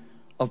guilty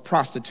of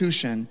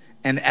prostitution,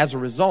 and as a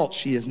result,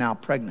 she is now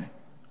pregnant.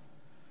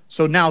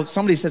 So now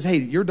somebody says, hey,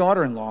 your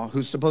daughter-in-law,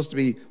 who's supposed to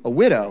be a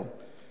widow,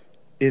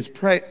 is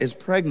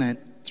pregnant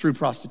through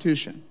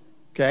prostitution,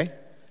 okay?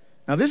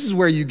 Now this is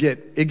where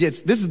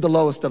this is the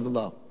lowest of the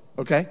low,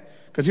 okay?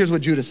 Because here's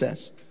what Judah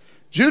says.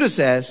 Judah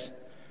says,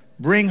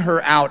 bring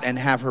her out and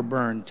have her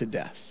burned to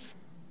death.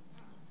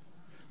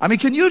 I mean,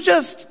 can you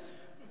just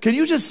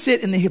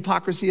sit in the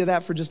hypocrisy of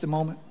that for just a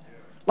moment?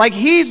 Like,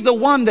 he's the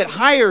one that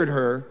hired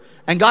her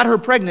and got her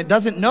pregnant,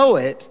 doesn't know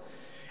it.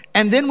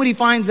 And then when he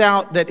finds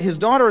out that his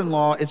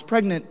daughter-in-law is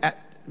pregnant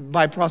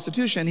by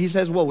prostitution, he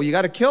says, well, you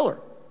got to kill her.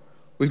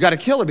 We've got to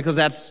kill her because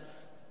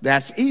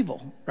that's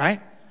evil,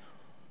 right?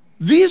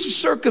 These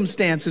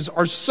circumstances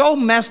are so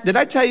messed. Did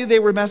I tell you they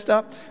were messed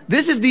up?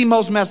 This is the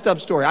most messed up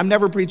story. I'm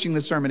never preaching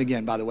this sermon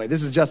again, by the way.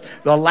 This is just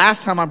the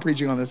last time I'm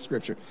preaching on this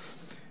scripture.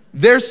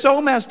 They're so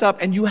messed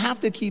up, and you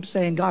have to keep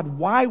saying, God,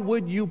 why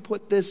would you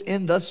put this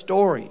in the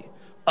story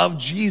of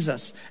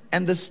Jesus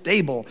and the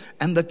stable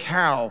and the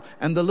cow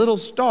and the little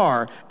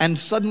star, and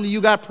suddenly you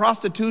got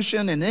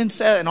prostitution and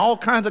incest and all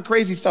kinds of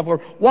crazy stuff?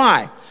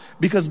 Why?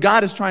 Because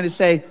God is trying to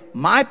say,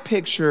 my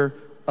picture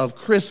of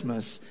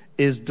Christmas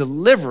is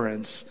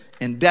deliverance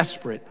in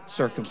desperate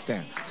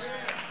circumstances.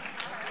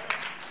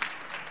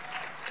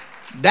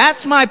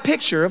 That's my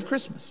picture of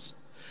Christmas.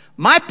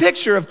 My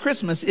picture of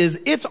Christmas is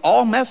it's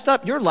all messed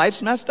up. Your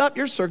life's messed up.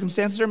 Your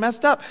circumstances are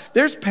messed up.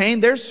 There's pain,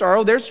 there's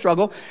sorrow, there's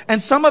struggle.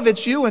 And some of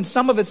it's you and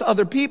some of it's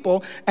other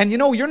people. And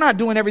you're not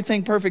doing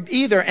everything perfect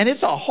either. And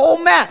it's a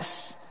whole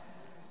mess.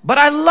 But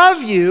I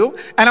love you,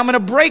 and I'm going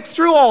to break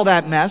through all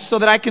that mess so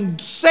that I can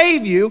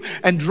save you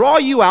and draw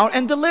you out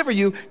and deliver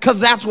you, because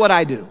that's what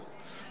I do.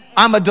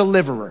 I'm a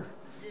deliverer.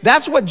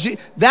 That's what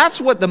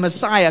the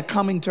Messiah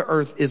coming to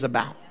earth is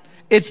about.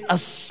 It's a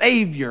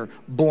Savior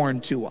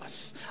born to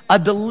us, a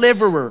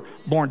deliverer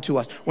born to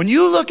us. When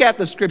you look at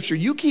the scripture,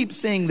 you keep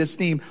seeing this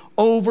theme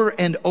over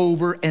and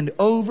over and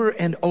over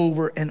and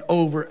over and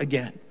over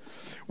again.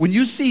 When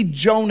you see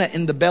Jonah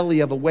in the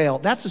belly of a whale,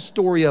 that's a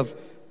story of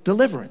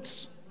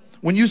deliverance.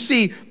 When you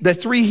see the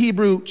 3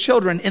 Hebrew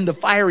children in the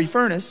fiery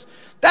furnace,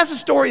 that's a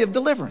story of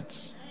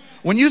deliverance.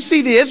 When you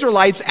see the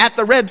Israelites at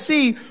the Red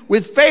Sea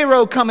with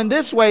Pharaoh coming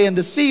this way and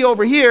the sea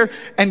over here,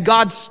 and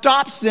God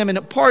stops them and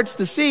it parts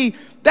the sea,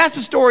 that's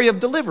a story of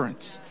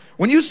deliverance.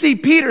 When you see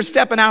Peter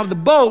stepping out of the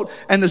boat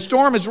and the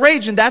storm is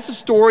raging, that's a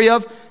story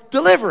of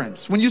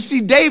deliverance. When you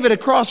see David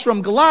across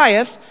from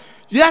Goliath,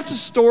 that's a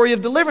story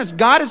of deliverance.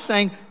 God is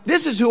saying,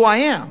 this is who I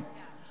am.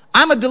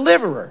 I'm a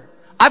deliverer.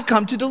 I've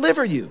come to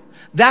deliver you.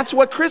 That's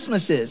what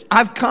Christmas is.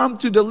 I've come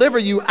to deliver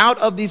you out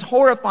of these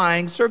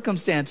horrifying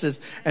circumstances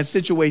and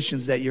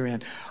situations that you're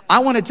in. I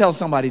want to tell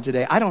somebody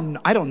today, I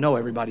don't know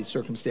everybody's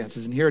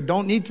circumstances in here.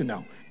 Don't need to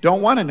know.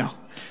 Don't want to know.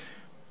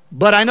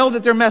 But I know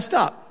that they're messed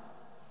up.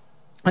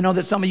 I know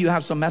that some of you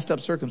have some messed up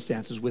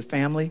circumstances with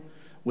family,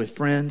 with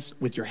friends,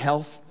 with your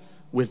health,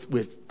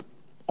 with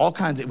all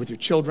kinds of, with your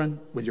children,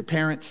 with your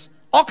parents,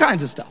 all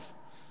kinds of stuff.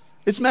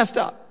 It's messed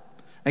up.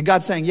 And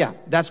God's saying, yeah,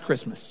 that's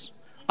Christmas.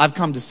 I've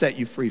come to set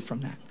you free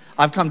from that.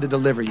 I've come to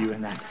deliver you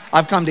in that.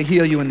 I've come to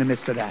heal you in the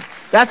midst of that.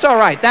 That's all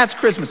right. That's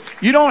Christmas.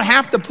 You don't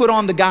have to put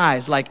on the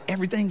guise like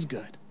everything's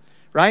good,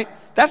 right?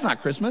 That's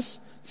not Christmas.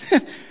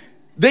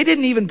 They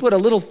didn't even put a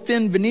little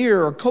thin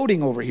veneer or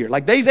coating over here.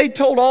 Like they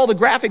told all the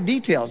graphic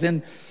details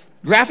in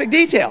graphic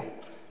detail,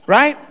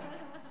 right?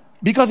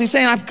 Because he's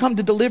saying, I've come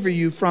to deliver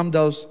you from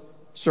those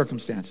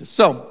circumstances.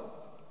 So,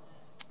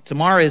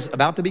 Tamar is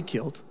about to be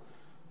killed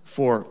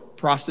for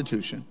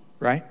prostitution,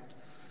 right?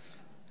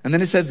 And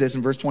then it says this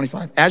in verse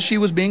 25. As she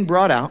was being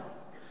brought out,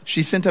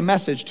 she sent a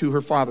message to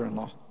her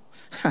father-in-law.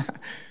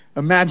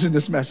 Imagine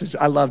this message.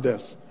 I love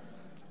this.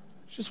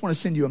 I just want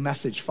to send you a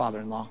message,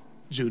 father-in-law,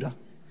 Judah.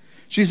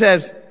 She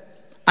says,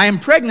 I am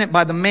pregnant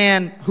by the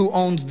man who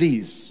owns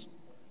these,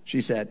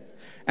 she said.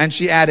 And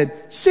she added,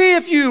 see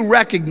if you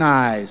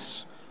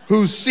recognize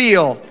whose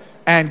seal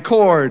and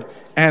cord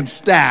and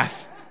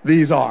staff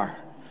these are.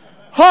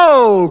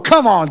 Oh,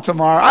 come on,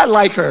 Tamar. I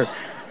like her.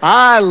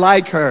 I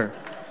like her.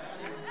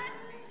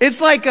 It's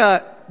like,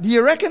 do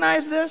you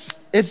recognize this?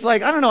 It's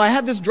like, I don't know, I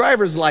had this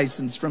driver's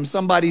license from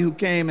somebody who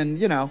came and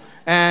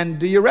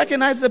do you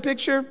recognize the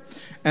picture?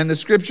 And the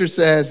scripture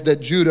says that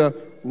Judah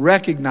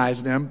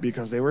recognized them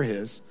because they were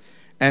his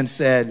and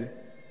said,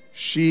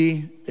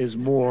 she is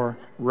more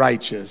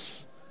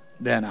righteous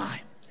than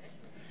I.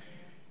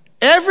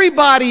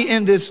 Everybody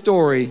in this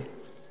story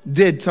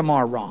did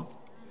Tamar wrong.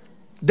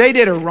 They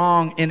did her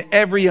wrong in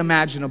every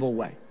imaginable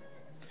way.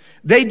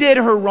 They did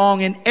her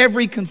wrong in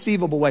every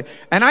conceivable way.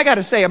 And I got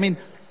to say, I mean,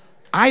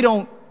 I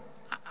don't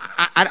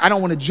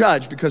want to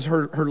judge because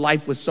her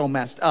life was so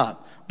messed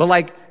up. But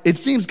like, it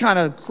seems kind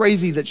of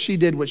crazy that she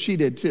did what she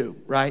did too,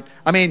 right?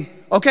 I mean,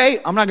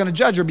 okay, I'm not going to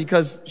judge her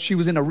because she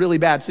was in a really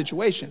bad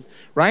situation,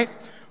 right?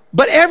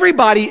 But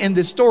everybody in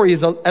this story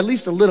is at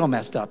least a little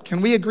messed up. Can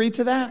we agree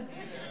to that?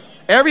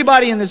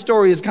 Everybody in this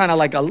story is kind of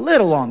like a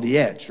little on the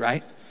edge,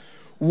 right?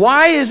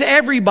 Why is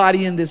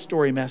everybody in this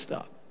story messed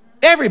up?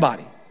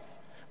 Everybody.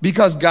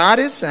 Because God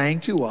is saying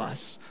to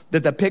us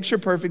that the picture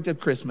perfect of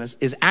Christmas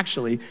is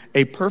actually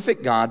a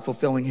perfect God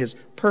fulfilling his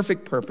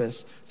perfect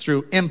purpose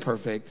through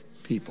imperfect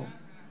people.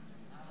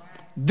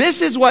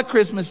 This is what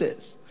Christmas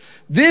is.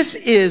 This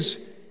is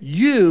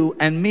you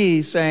and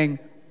me saying,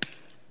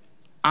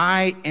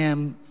 I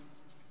am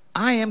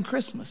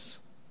Christmas.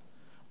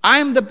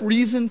 I'm the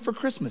reason for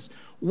Christmas.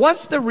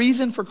 What's the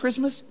reason for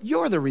Christmas?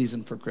 You're the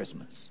reason for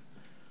Christmas.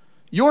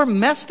 Your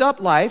messed up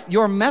life,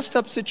 your messed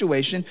up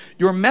situation,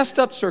 your messed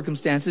up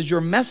circumstances,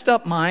 your messed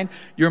up mind,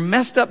 your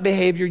messed up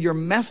behavior, your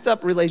messed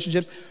up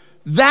relationships,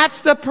 that's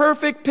the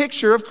perfect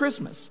picture of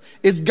Christmas.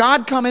 Is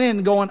God coming in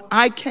and going,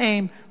 I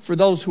came for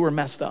those who are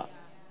messed up.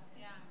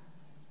 Yeah.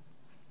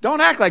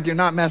 Don't act like you're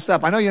not messed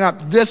up. I know you're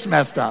not this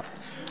messed up,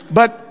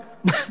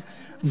 but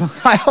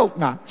I hope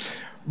not.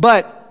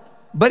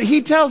 But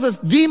he tells us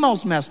the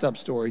most messed up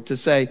story to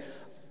say,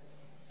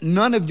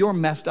 none of your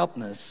messed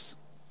upness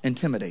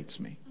intimidates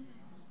me.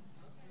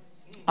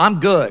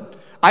 I'm good.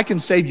 I can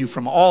save you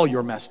from all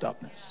your messed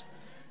upness.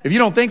 If you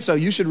don't think so,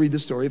 you should read the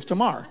story of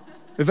Tamar.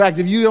 In fact,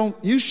 if you don't,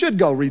 you should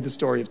go read the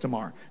story of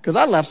Tamar because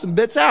I left some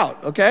bits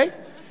out, okay?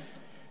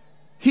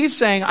 He's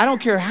saying, I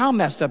don't care how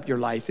messed up your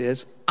life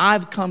is.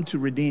 I've come to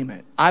redeem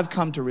it. I've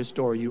come to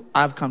restore you.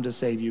 I've come to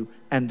save you.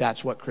 And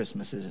that's what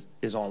Christmas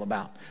is all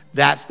about.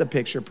 That's the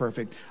picture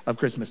perfect of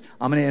Christmas.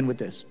 I'm going to end with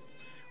this.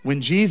 When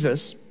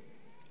Jesus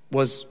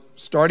was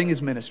starting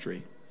his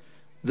ministry,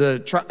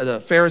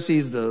 the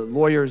Pharisees, the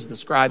lawyers, the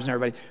scribes, and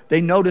everybody, they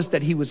noticed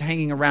that he was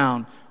hanging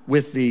around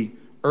with the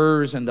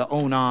Ers and the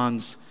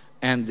Onans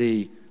and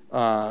the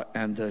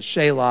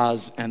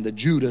Shelahs and the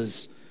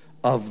Judahs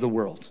of the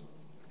world.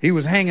 He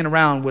was hanging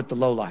around with the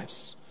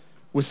lowlifes,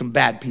 with some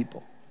bad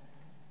people,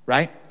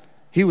 right?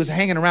 He was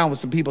hanging around with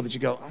some people that you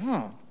go,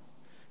 oh.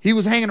 He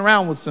was hanging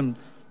around with some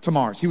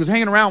Tamar's. He was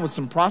hanging around with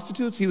some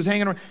prostitutes. He was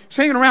hanging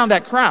around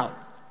that crowd.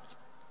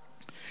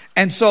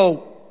 And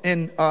so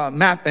in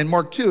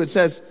Mark 2, it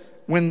says,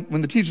 when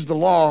the teachers of the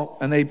law,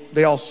 and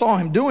they all saw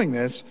him doing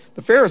this,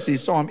 the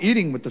Pharisees saw him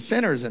eating with the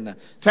sinners and the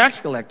tax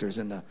collectors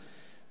and the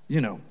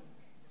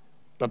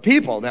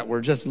people that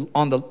were just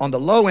on the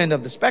low end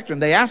of the spectrum.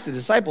 They asked the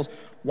disciples,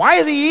 why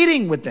is he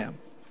eating with them?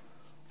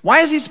 Why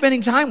is he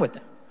spending time with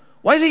them?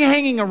 Why is he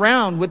hanging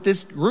around with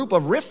this group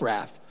of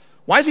riffraff?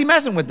 Why is he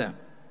messing with them?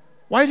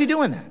 Why is he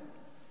doing that?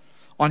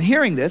 On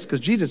hearing this, because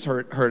Jesus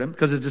heard him,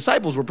 because his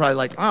disciples were probably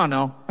like, I don't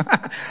know.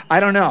 I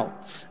don't know.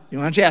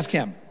 Why don't you ask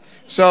him?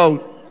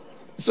 So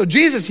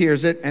Jesus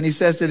hears it, and he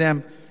says to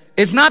them,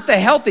 it's not the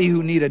healthy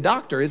who need a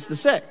doctor, it's the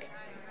sick.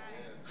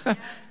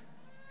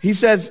 He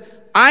says,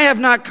 I have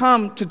not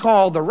come to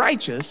call the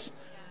righteous,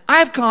 I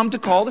have come to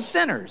call the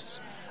sinners.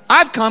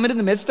 I've come into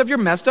the midst of your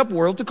messed up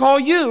world to call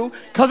you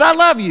because I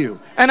love you.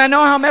 And I know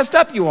how messed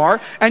up you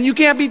are, and you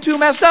can't be too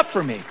messed up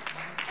for me.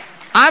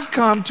 I've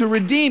come to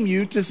redeem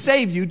you, to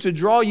save you, to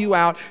draw you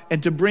out,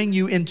 and to bring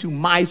you into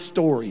my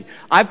story.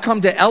 I've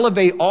come to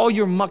elevate all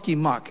your mucky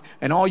muck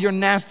and all your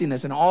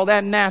nastiness and all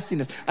that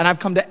nastiness. And I've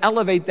come to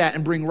elevate that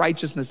and bring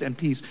righteousness and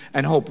peace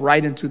and hope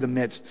right into the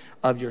midst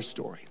of your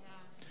story.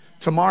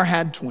 Tamar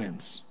had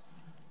twins.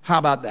 How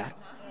about that?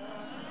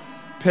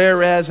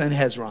 Perez and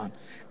Hezron.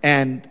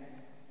 And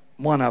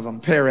one of them,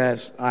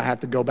 Perez, I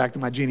have to go back to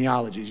my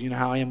genealogies. You know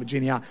how I am with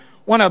genealogy.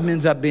 One of them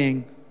ends up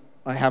being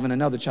having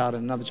another child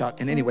and another child.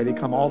 And anyway, they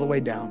come all the way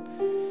down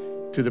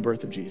to the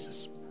birth of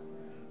Jesus.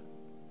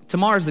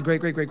 Tamar is the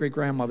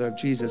great-great-great-great-grandmother of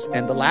Jesus.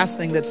 And the last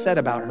thing that's said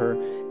about her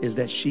is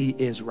that she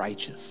is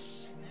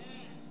righteous.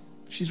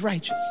 She's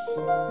righteous.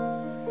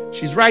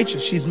 She's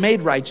righteous. She's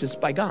made righteous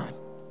by God.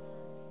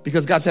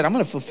 Because God said, I'm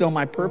going to fulfill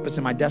my purpose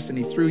and my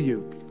destiny through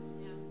you.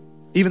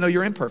 Even though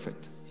you're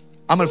imperfect.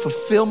 I'm going to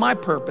fulfill my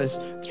purpose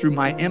through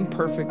my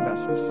imperfect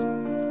vessels.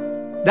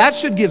 That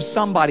should give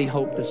somebody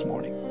hope this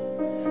morning.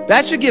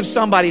 That should give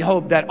somebody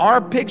hope that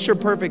our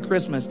picture-perfect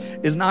Christmas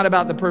is not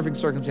about the perfect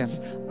circumstances.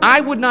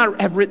 I would not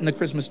have written the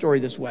Christmas story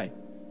this way.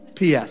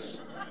 P.S.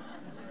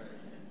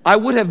 I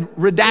would have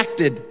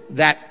redacted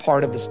that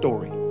part of the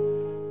story.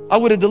 I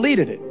would have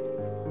deleted it.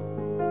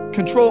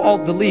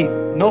 Control-Alt-Delete.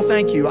 No,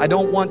 thank you. I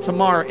don't want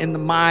Tamar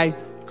in my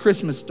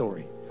Christmas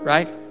story,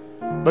 right?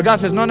 But God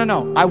says,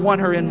 no. I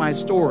want her in my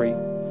story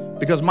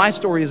because my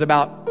story is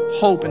about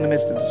hope in the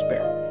midst of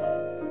despair.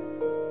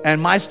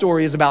 And my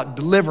story is about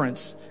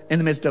deliverance in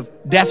the midst of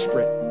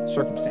desperate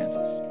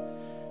circumstances.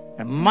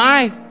 And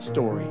my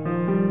story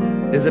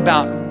is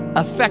about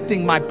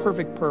affecting my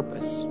perfect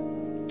purpose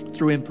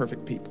through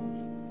imperfect people.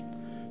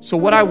 So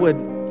what I would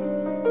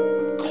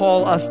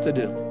call us to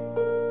do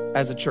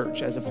as a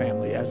church, as a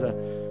family, as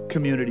a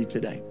community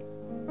today,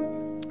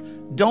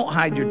 don't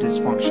hide your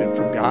dysfunction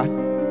from God.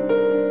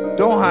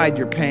 Don't hide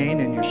your pain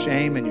and your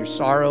shame and your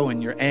sorrow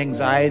and your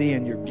anxiety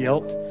and your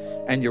guilt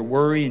and your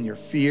worry and your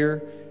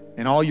fear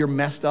and all your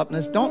messed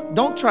upness.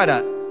 Don't try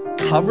to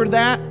cover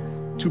that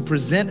to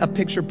present a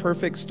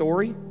picture-perfect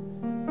story.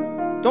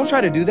 Don't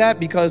try to do that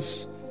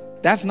because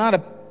that's not a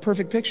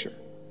perfect picture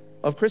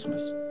of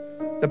Christmas.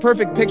 The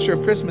perfect picture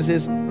of Christmas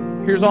is,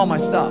 here's all my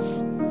stuff.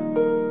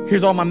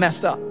 Here's all my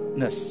messed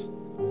upness.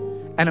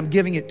 And I'm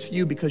giving it to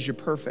you because you're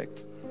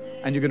perfect.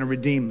 And you're going to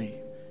redeem me.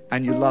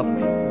 And you love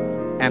me.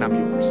 And I'm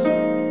yours.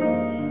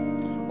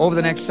 Over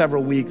the next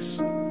several weeks,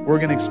 we're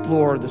going to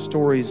explore the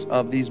stories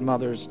of these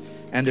mothers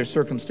and their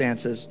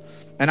circumstances.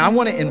 And I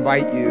want to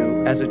invite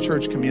you as a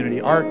church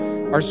community.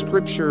 Our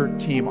scripture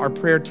team, our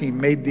prayer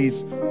team made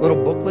these little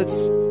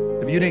booklets.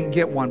 If you didn't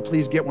get one,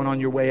 please get one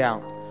on your way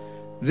out.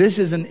 This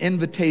is an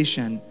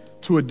invitation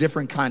to a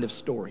different kind of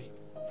story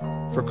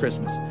for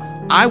Christmas.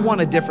 I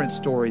want a different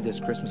story this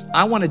Christmas.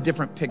 I want a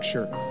different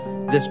picture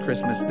this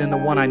Christmas than the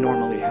one I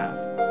normally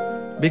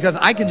have. Because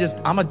I'm going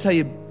to tell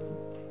you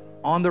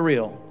on the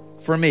real,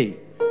 for me,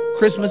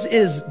 Christmas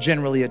is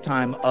generally a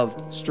time of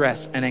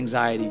stress and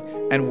anxiety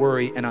and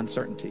worry and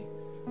uncertainty.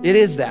 It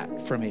is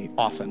that for me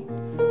often.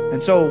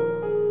 And so,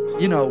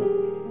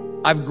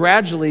 I've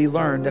gradually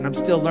learned, and I'm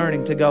still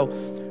learning to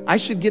go, I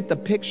should get the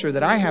picture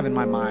that I have in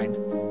my mind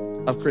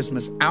of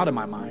Christmas out of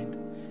my mind.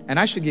 And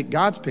I should get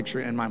God's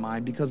picture in my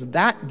mind because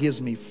that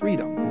gives me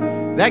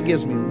freedom. That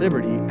gives me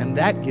liberty, and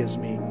that gives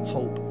me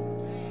hope.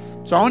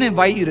 So I want to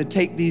invite you to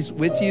take these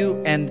with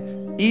you,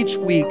 and each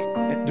week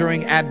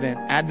during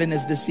Advent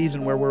is this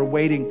season where we're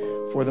waiting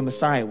for the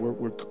Messiah.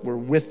 We're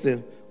with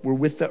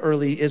the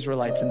early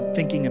Israelites and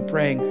thinking and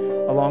praying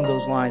along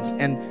those lines.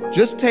 And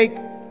just take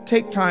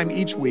time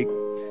each week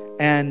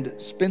and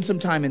spend some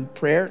time in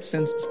prayer,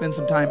 spend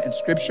some time in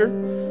scripture.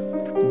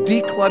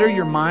 Declutter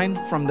your mind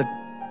from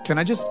can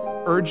I just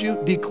urge you,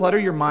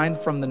 declutter your mind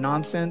from the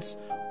nonsense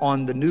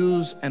on the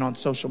news and on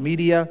social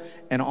media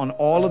and on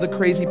all of the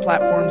crazy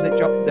platforms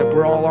that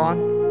we're all on.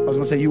 I was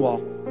going to say you all,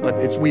 but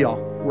it's we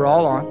all. We're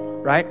all on,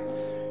 right?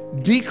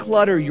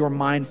 Declutter your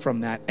mind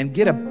from that and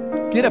get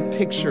a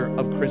picture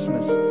of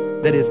Christmas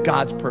that is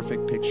God's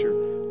perfect picture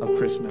of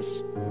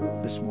Christmas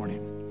this morning.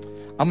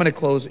 I'm going to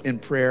close in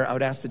prayer. I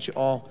would ask that you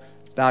all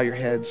bow your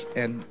heads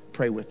and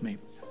pray with me.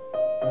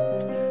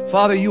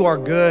 Father, you are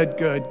good,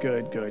 good,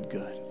 good, good,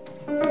 good.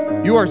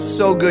 You are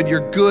so good.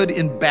 You're good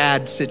in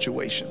bad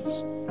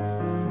situations.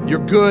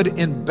 You're good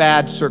in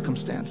bad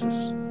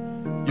circumstances.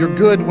 You're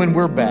good when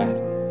we're bad.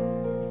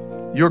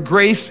 Your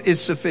grace is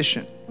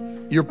sufficient.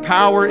 Your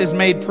power is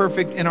made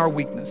perfect in our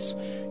weakness.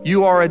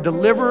 You are a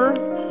deliverer.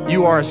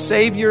 You are a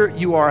savior.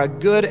 You are a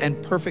good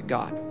and perfect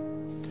God.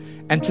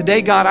 And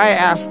today, God, I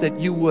ask that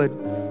you would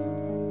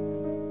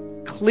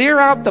clear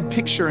out the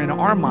picture in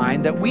our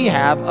mind that we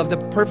have of the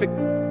perfect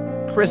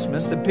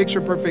Christmas, the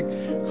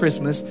picture-perfect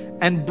Christmas,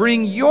 and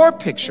bring your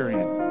picture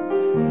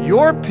in.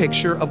 Your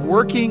picture of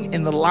working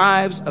in the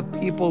lives of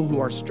people who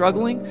are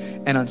struggling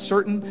and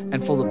uncertain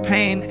and full of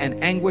pain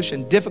and anguish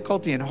and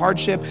difficulty and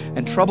hardship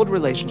and troubled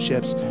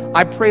relationships.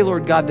 I pray,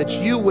 Lord God, that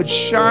you would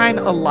shine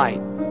a light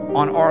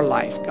on our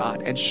life,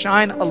 God, and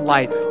shine a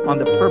light on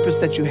the purpose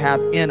that you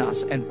have in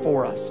us and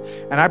for us.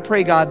 And I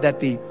pray, God, that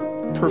the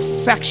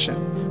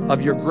perfection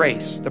of your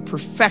grace, the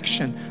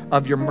perfection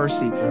of your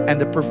mercy,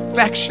 and the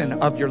perfection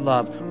of your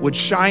love would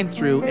shine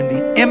through in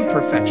the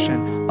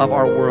imperfection of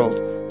our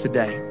world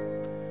today.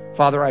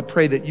 Father, I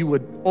pray that you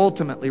would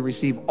ultimately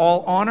receive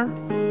all honor,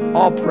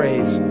 all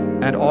praise,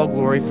 and all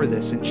glory for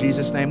this. In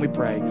Jesus' name we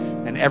pray.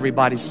 And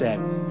everybody said,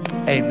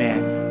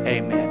 amen,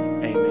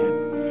 amen,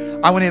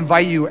 amen. I want to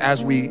invite you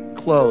as we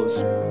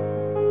close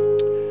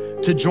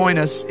to join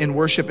us in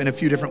worship in a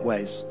few different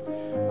ways.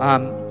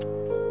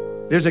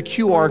 There's a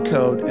QR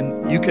code,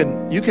 and you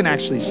can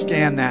actually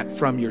scan that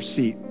from your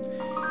seat.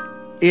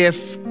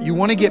 If you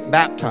want to get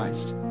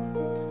baptized,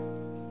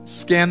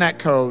 scan that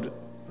code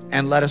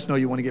and let us know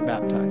you want to get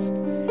baptized.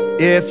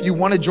 If you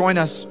want to join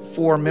us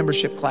for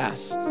membership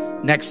class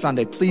next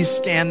Sunday, please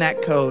scan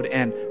that code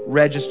and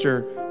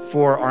register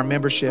for our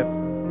membership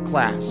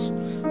class.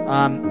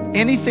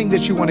 Anything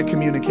that you want to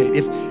communicate.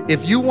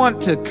 If you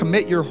want to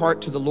commit your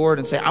heart to the Lord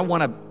and say, I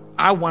want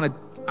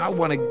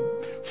to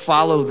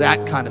follow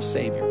that kind of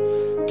Savior,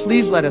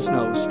 please let us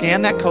know.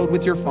 Scan that code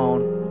with your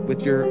phone,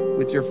 with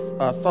your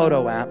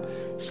photo app.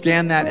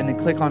 Scan that and then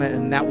click on it,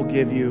 and that will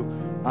give you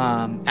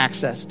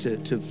access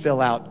to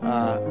fill out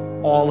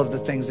all of the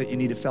things that you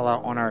need to fill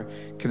out on our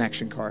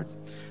connection card.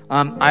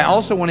 I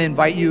also want to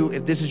invite you,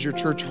 if this is your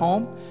church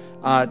home,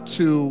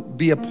 to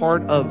be a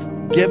part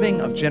of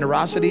giving, of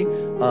generosity,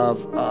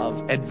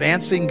 of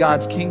advancing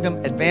God's kingdom,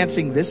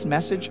 advancing this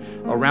message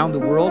around the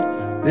world.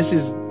 This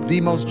is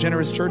the most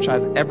generous church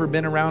I've ever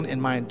been around in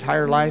my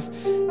entire life.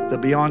 The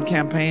Beyond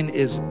campaign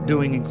is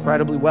doing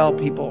incredibly well.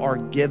 People are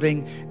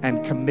giving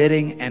and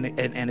committing and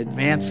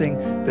advancing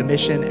the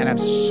mission, and I'm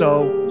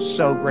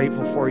so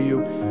grateful for you.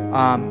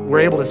 We're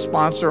able to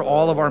sponsor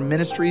all of our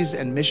ministries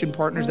and mission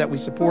partners that we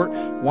support.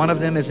 One of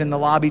them is in the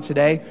lobby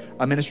today,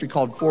 a ministry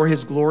called For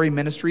His Glory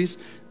Ministries.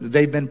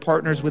 They've been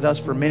partners with us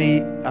for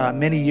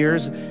many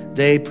years.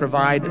 They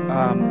provide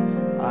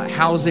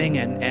housing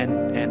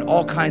and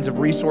all kinds of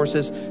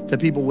resources to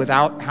people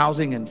without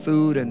housing and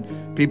food and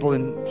people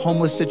in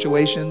homeless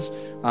situations.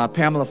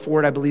 Pamela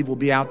Ford, I believe, will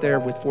be out there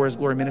with For His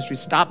Glory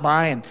Ministries. Stop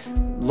by and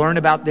learn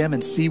about them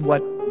and see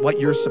what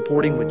you're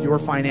supporting with your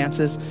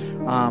finances.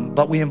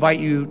 But we invite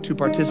you to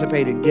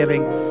participate in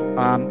giving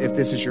if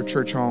this is your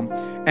church home.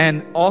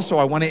 And also,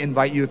 I want to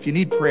invite you, if you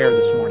need prayer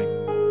this morning,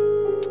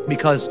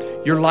 because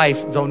your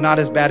life, though not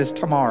as bad as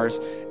Tamar's,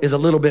 is a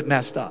little bit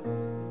messed up.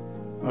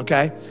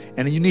 Okay?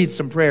 And you need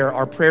some prayer.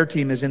 Our prayer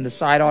team is in the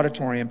side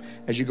auditorium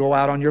as you go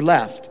out on your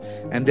left.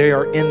 And they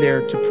are in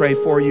there to pray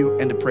for you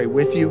and to pray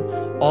with you.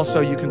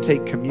 Also, you can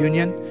take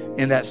communion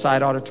in that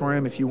side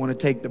auditorium. If you want to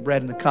take the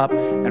bread and the cup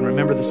and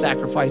remember the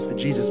sacrifice that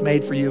Jesus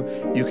made for you,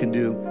 you can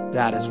do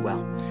that as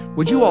well.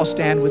 Would you all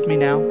stand with me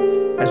now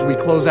as we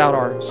close out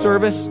our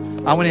service?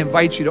 I want to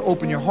invite you to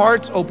open your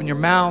hearts, open your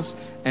mouths,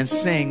 and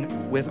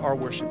sing with our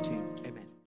worship team.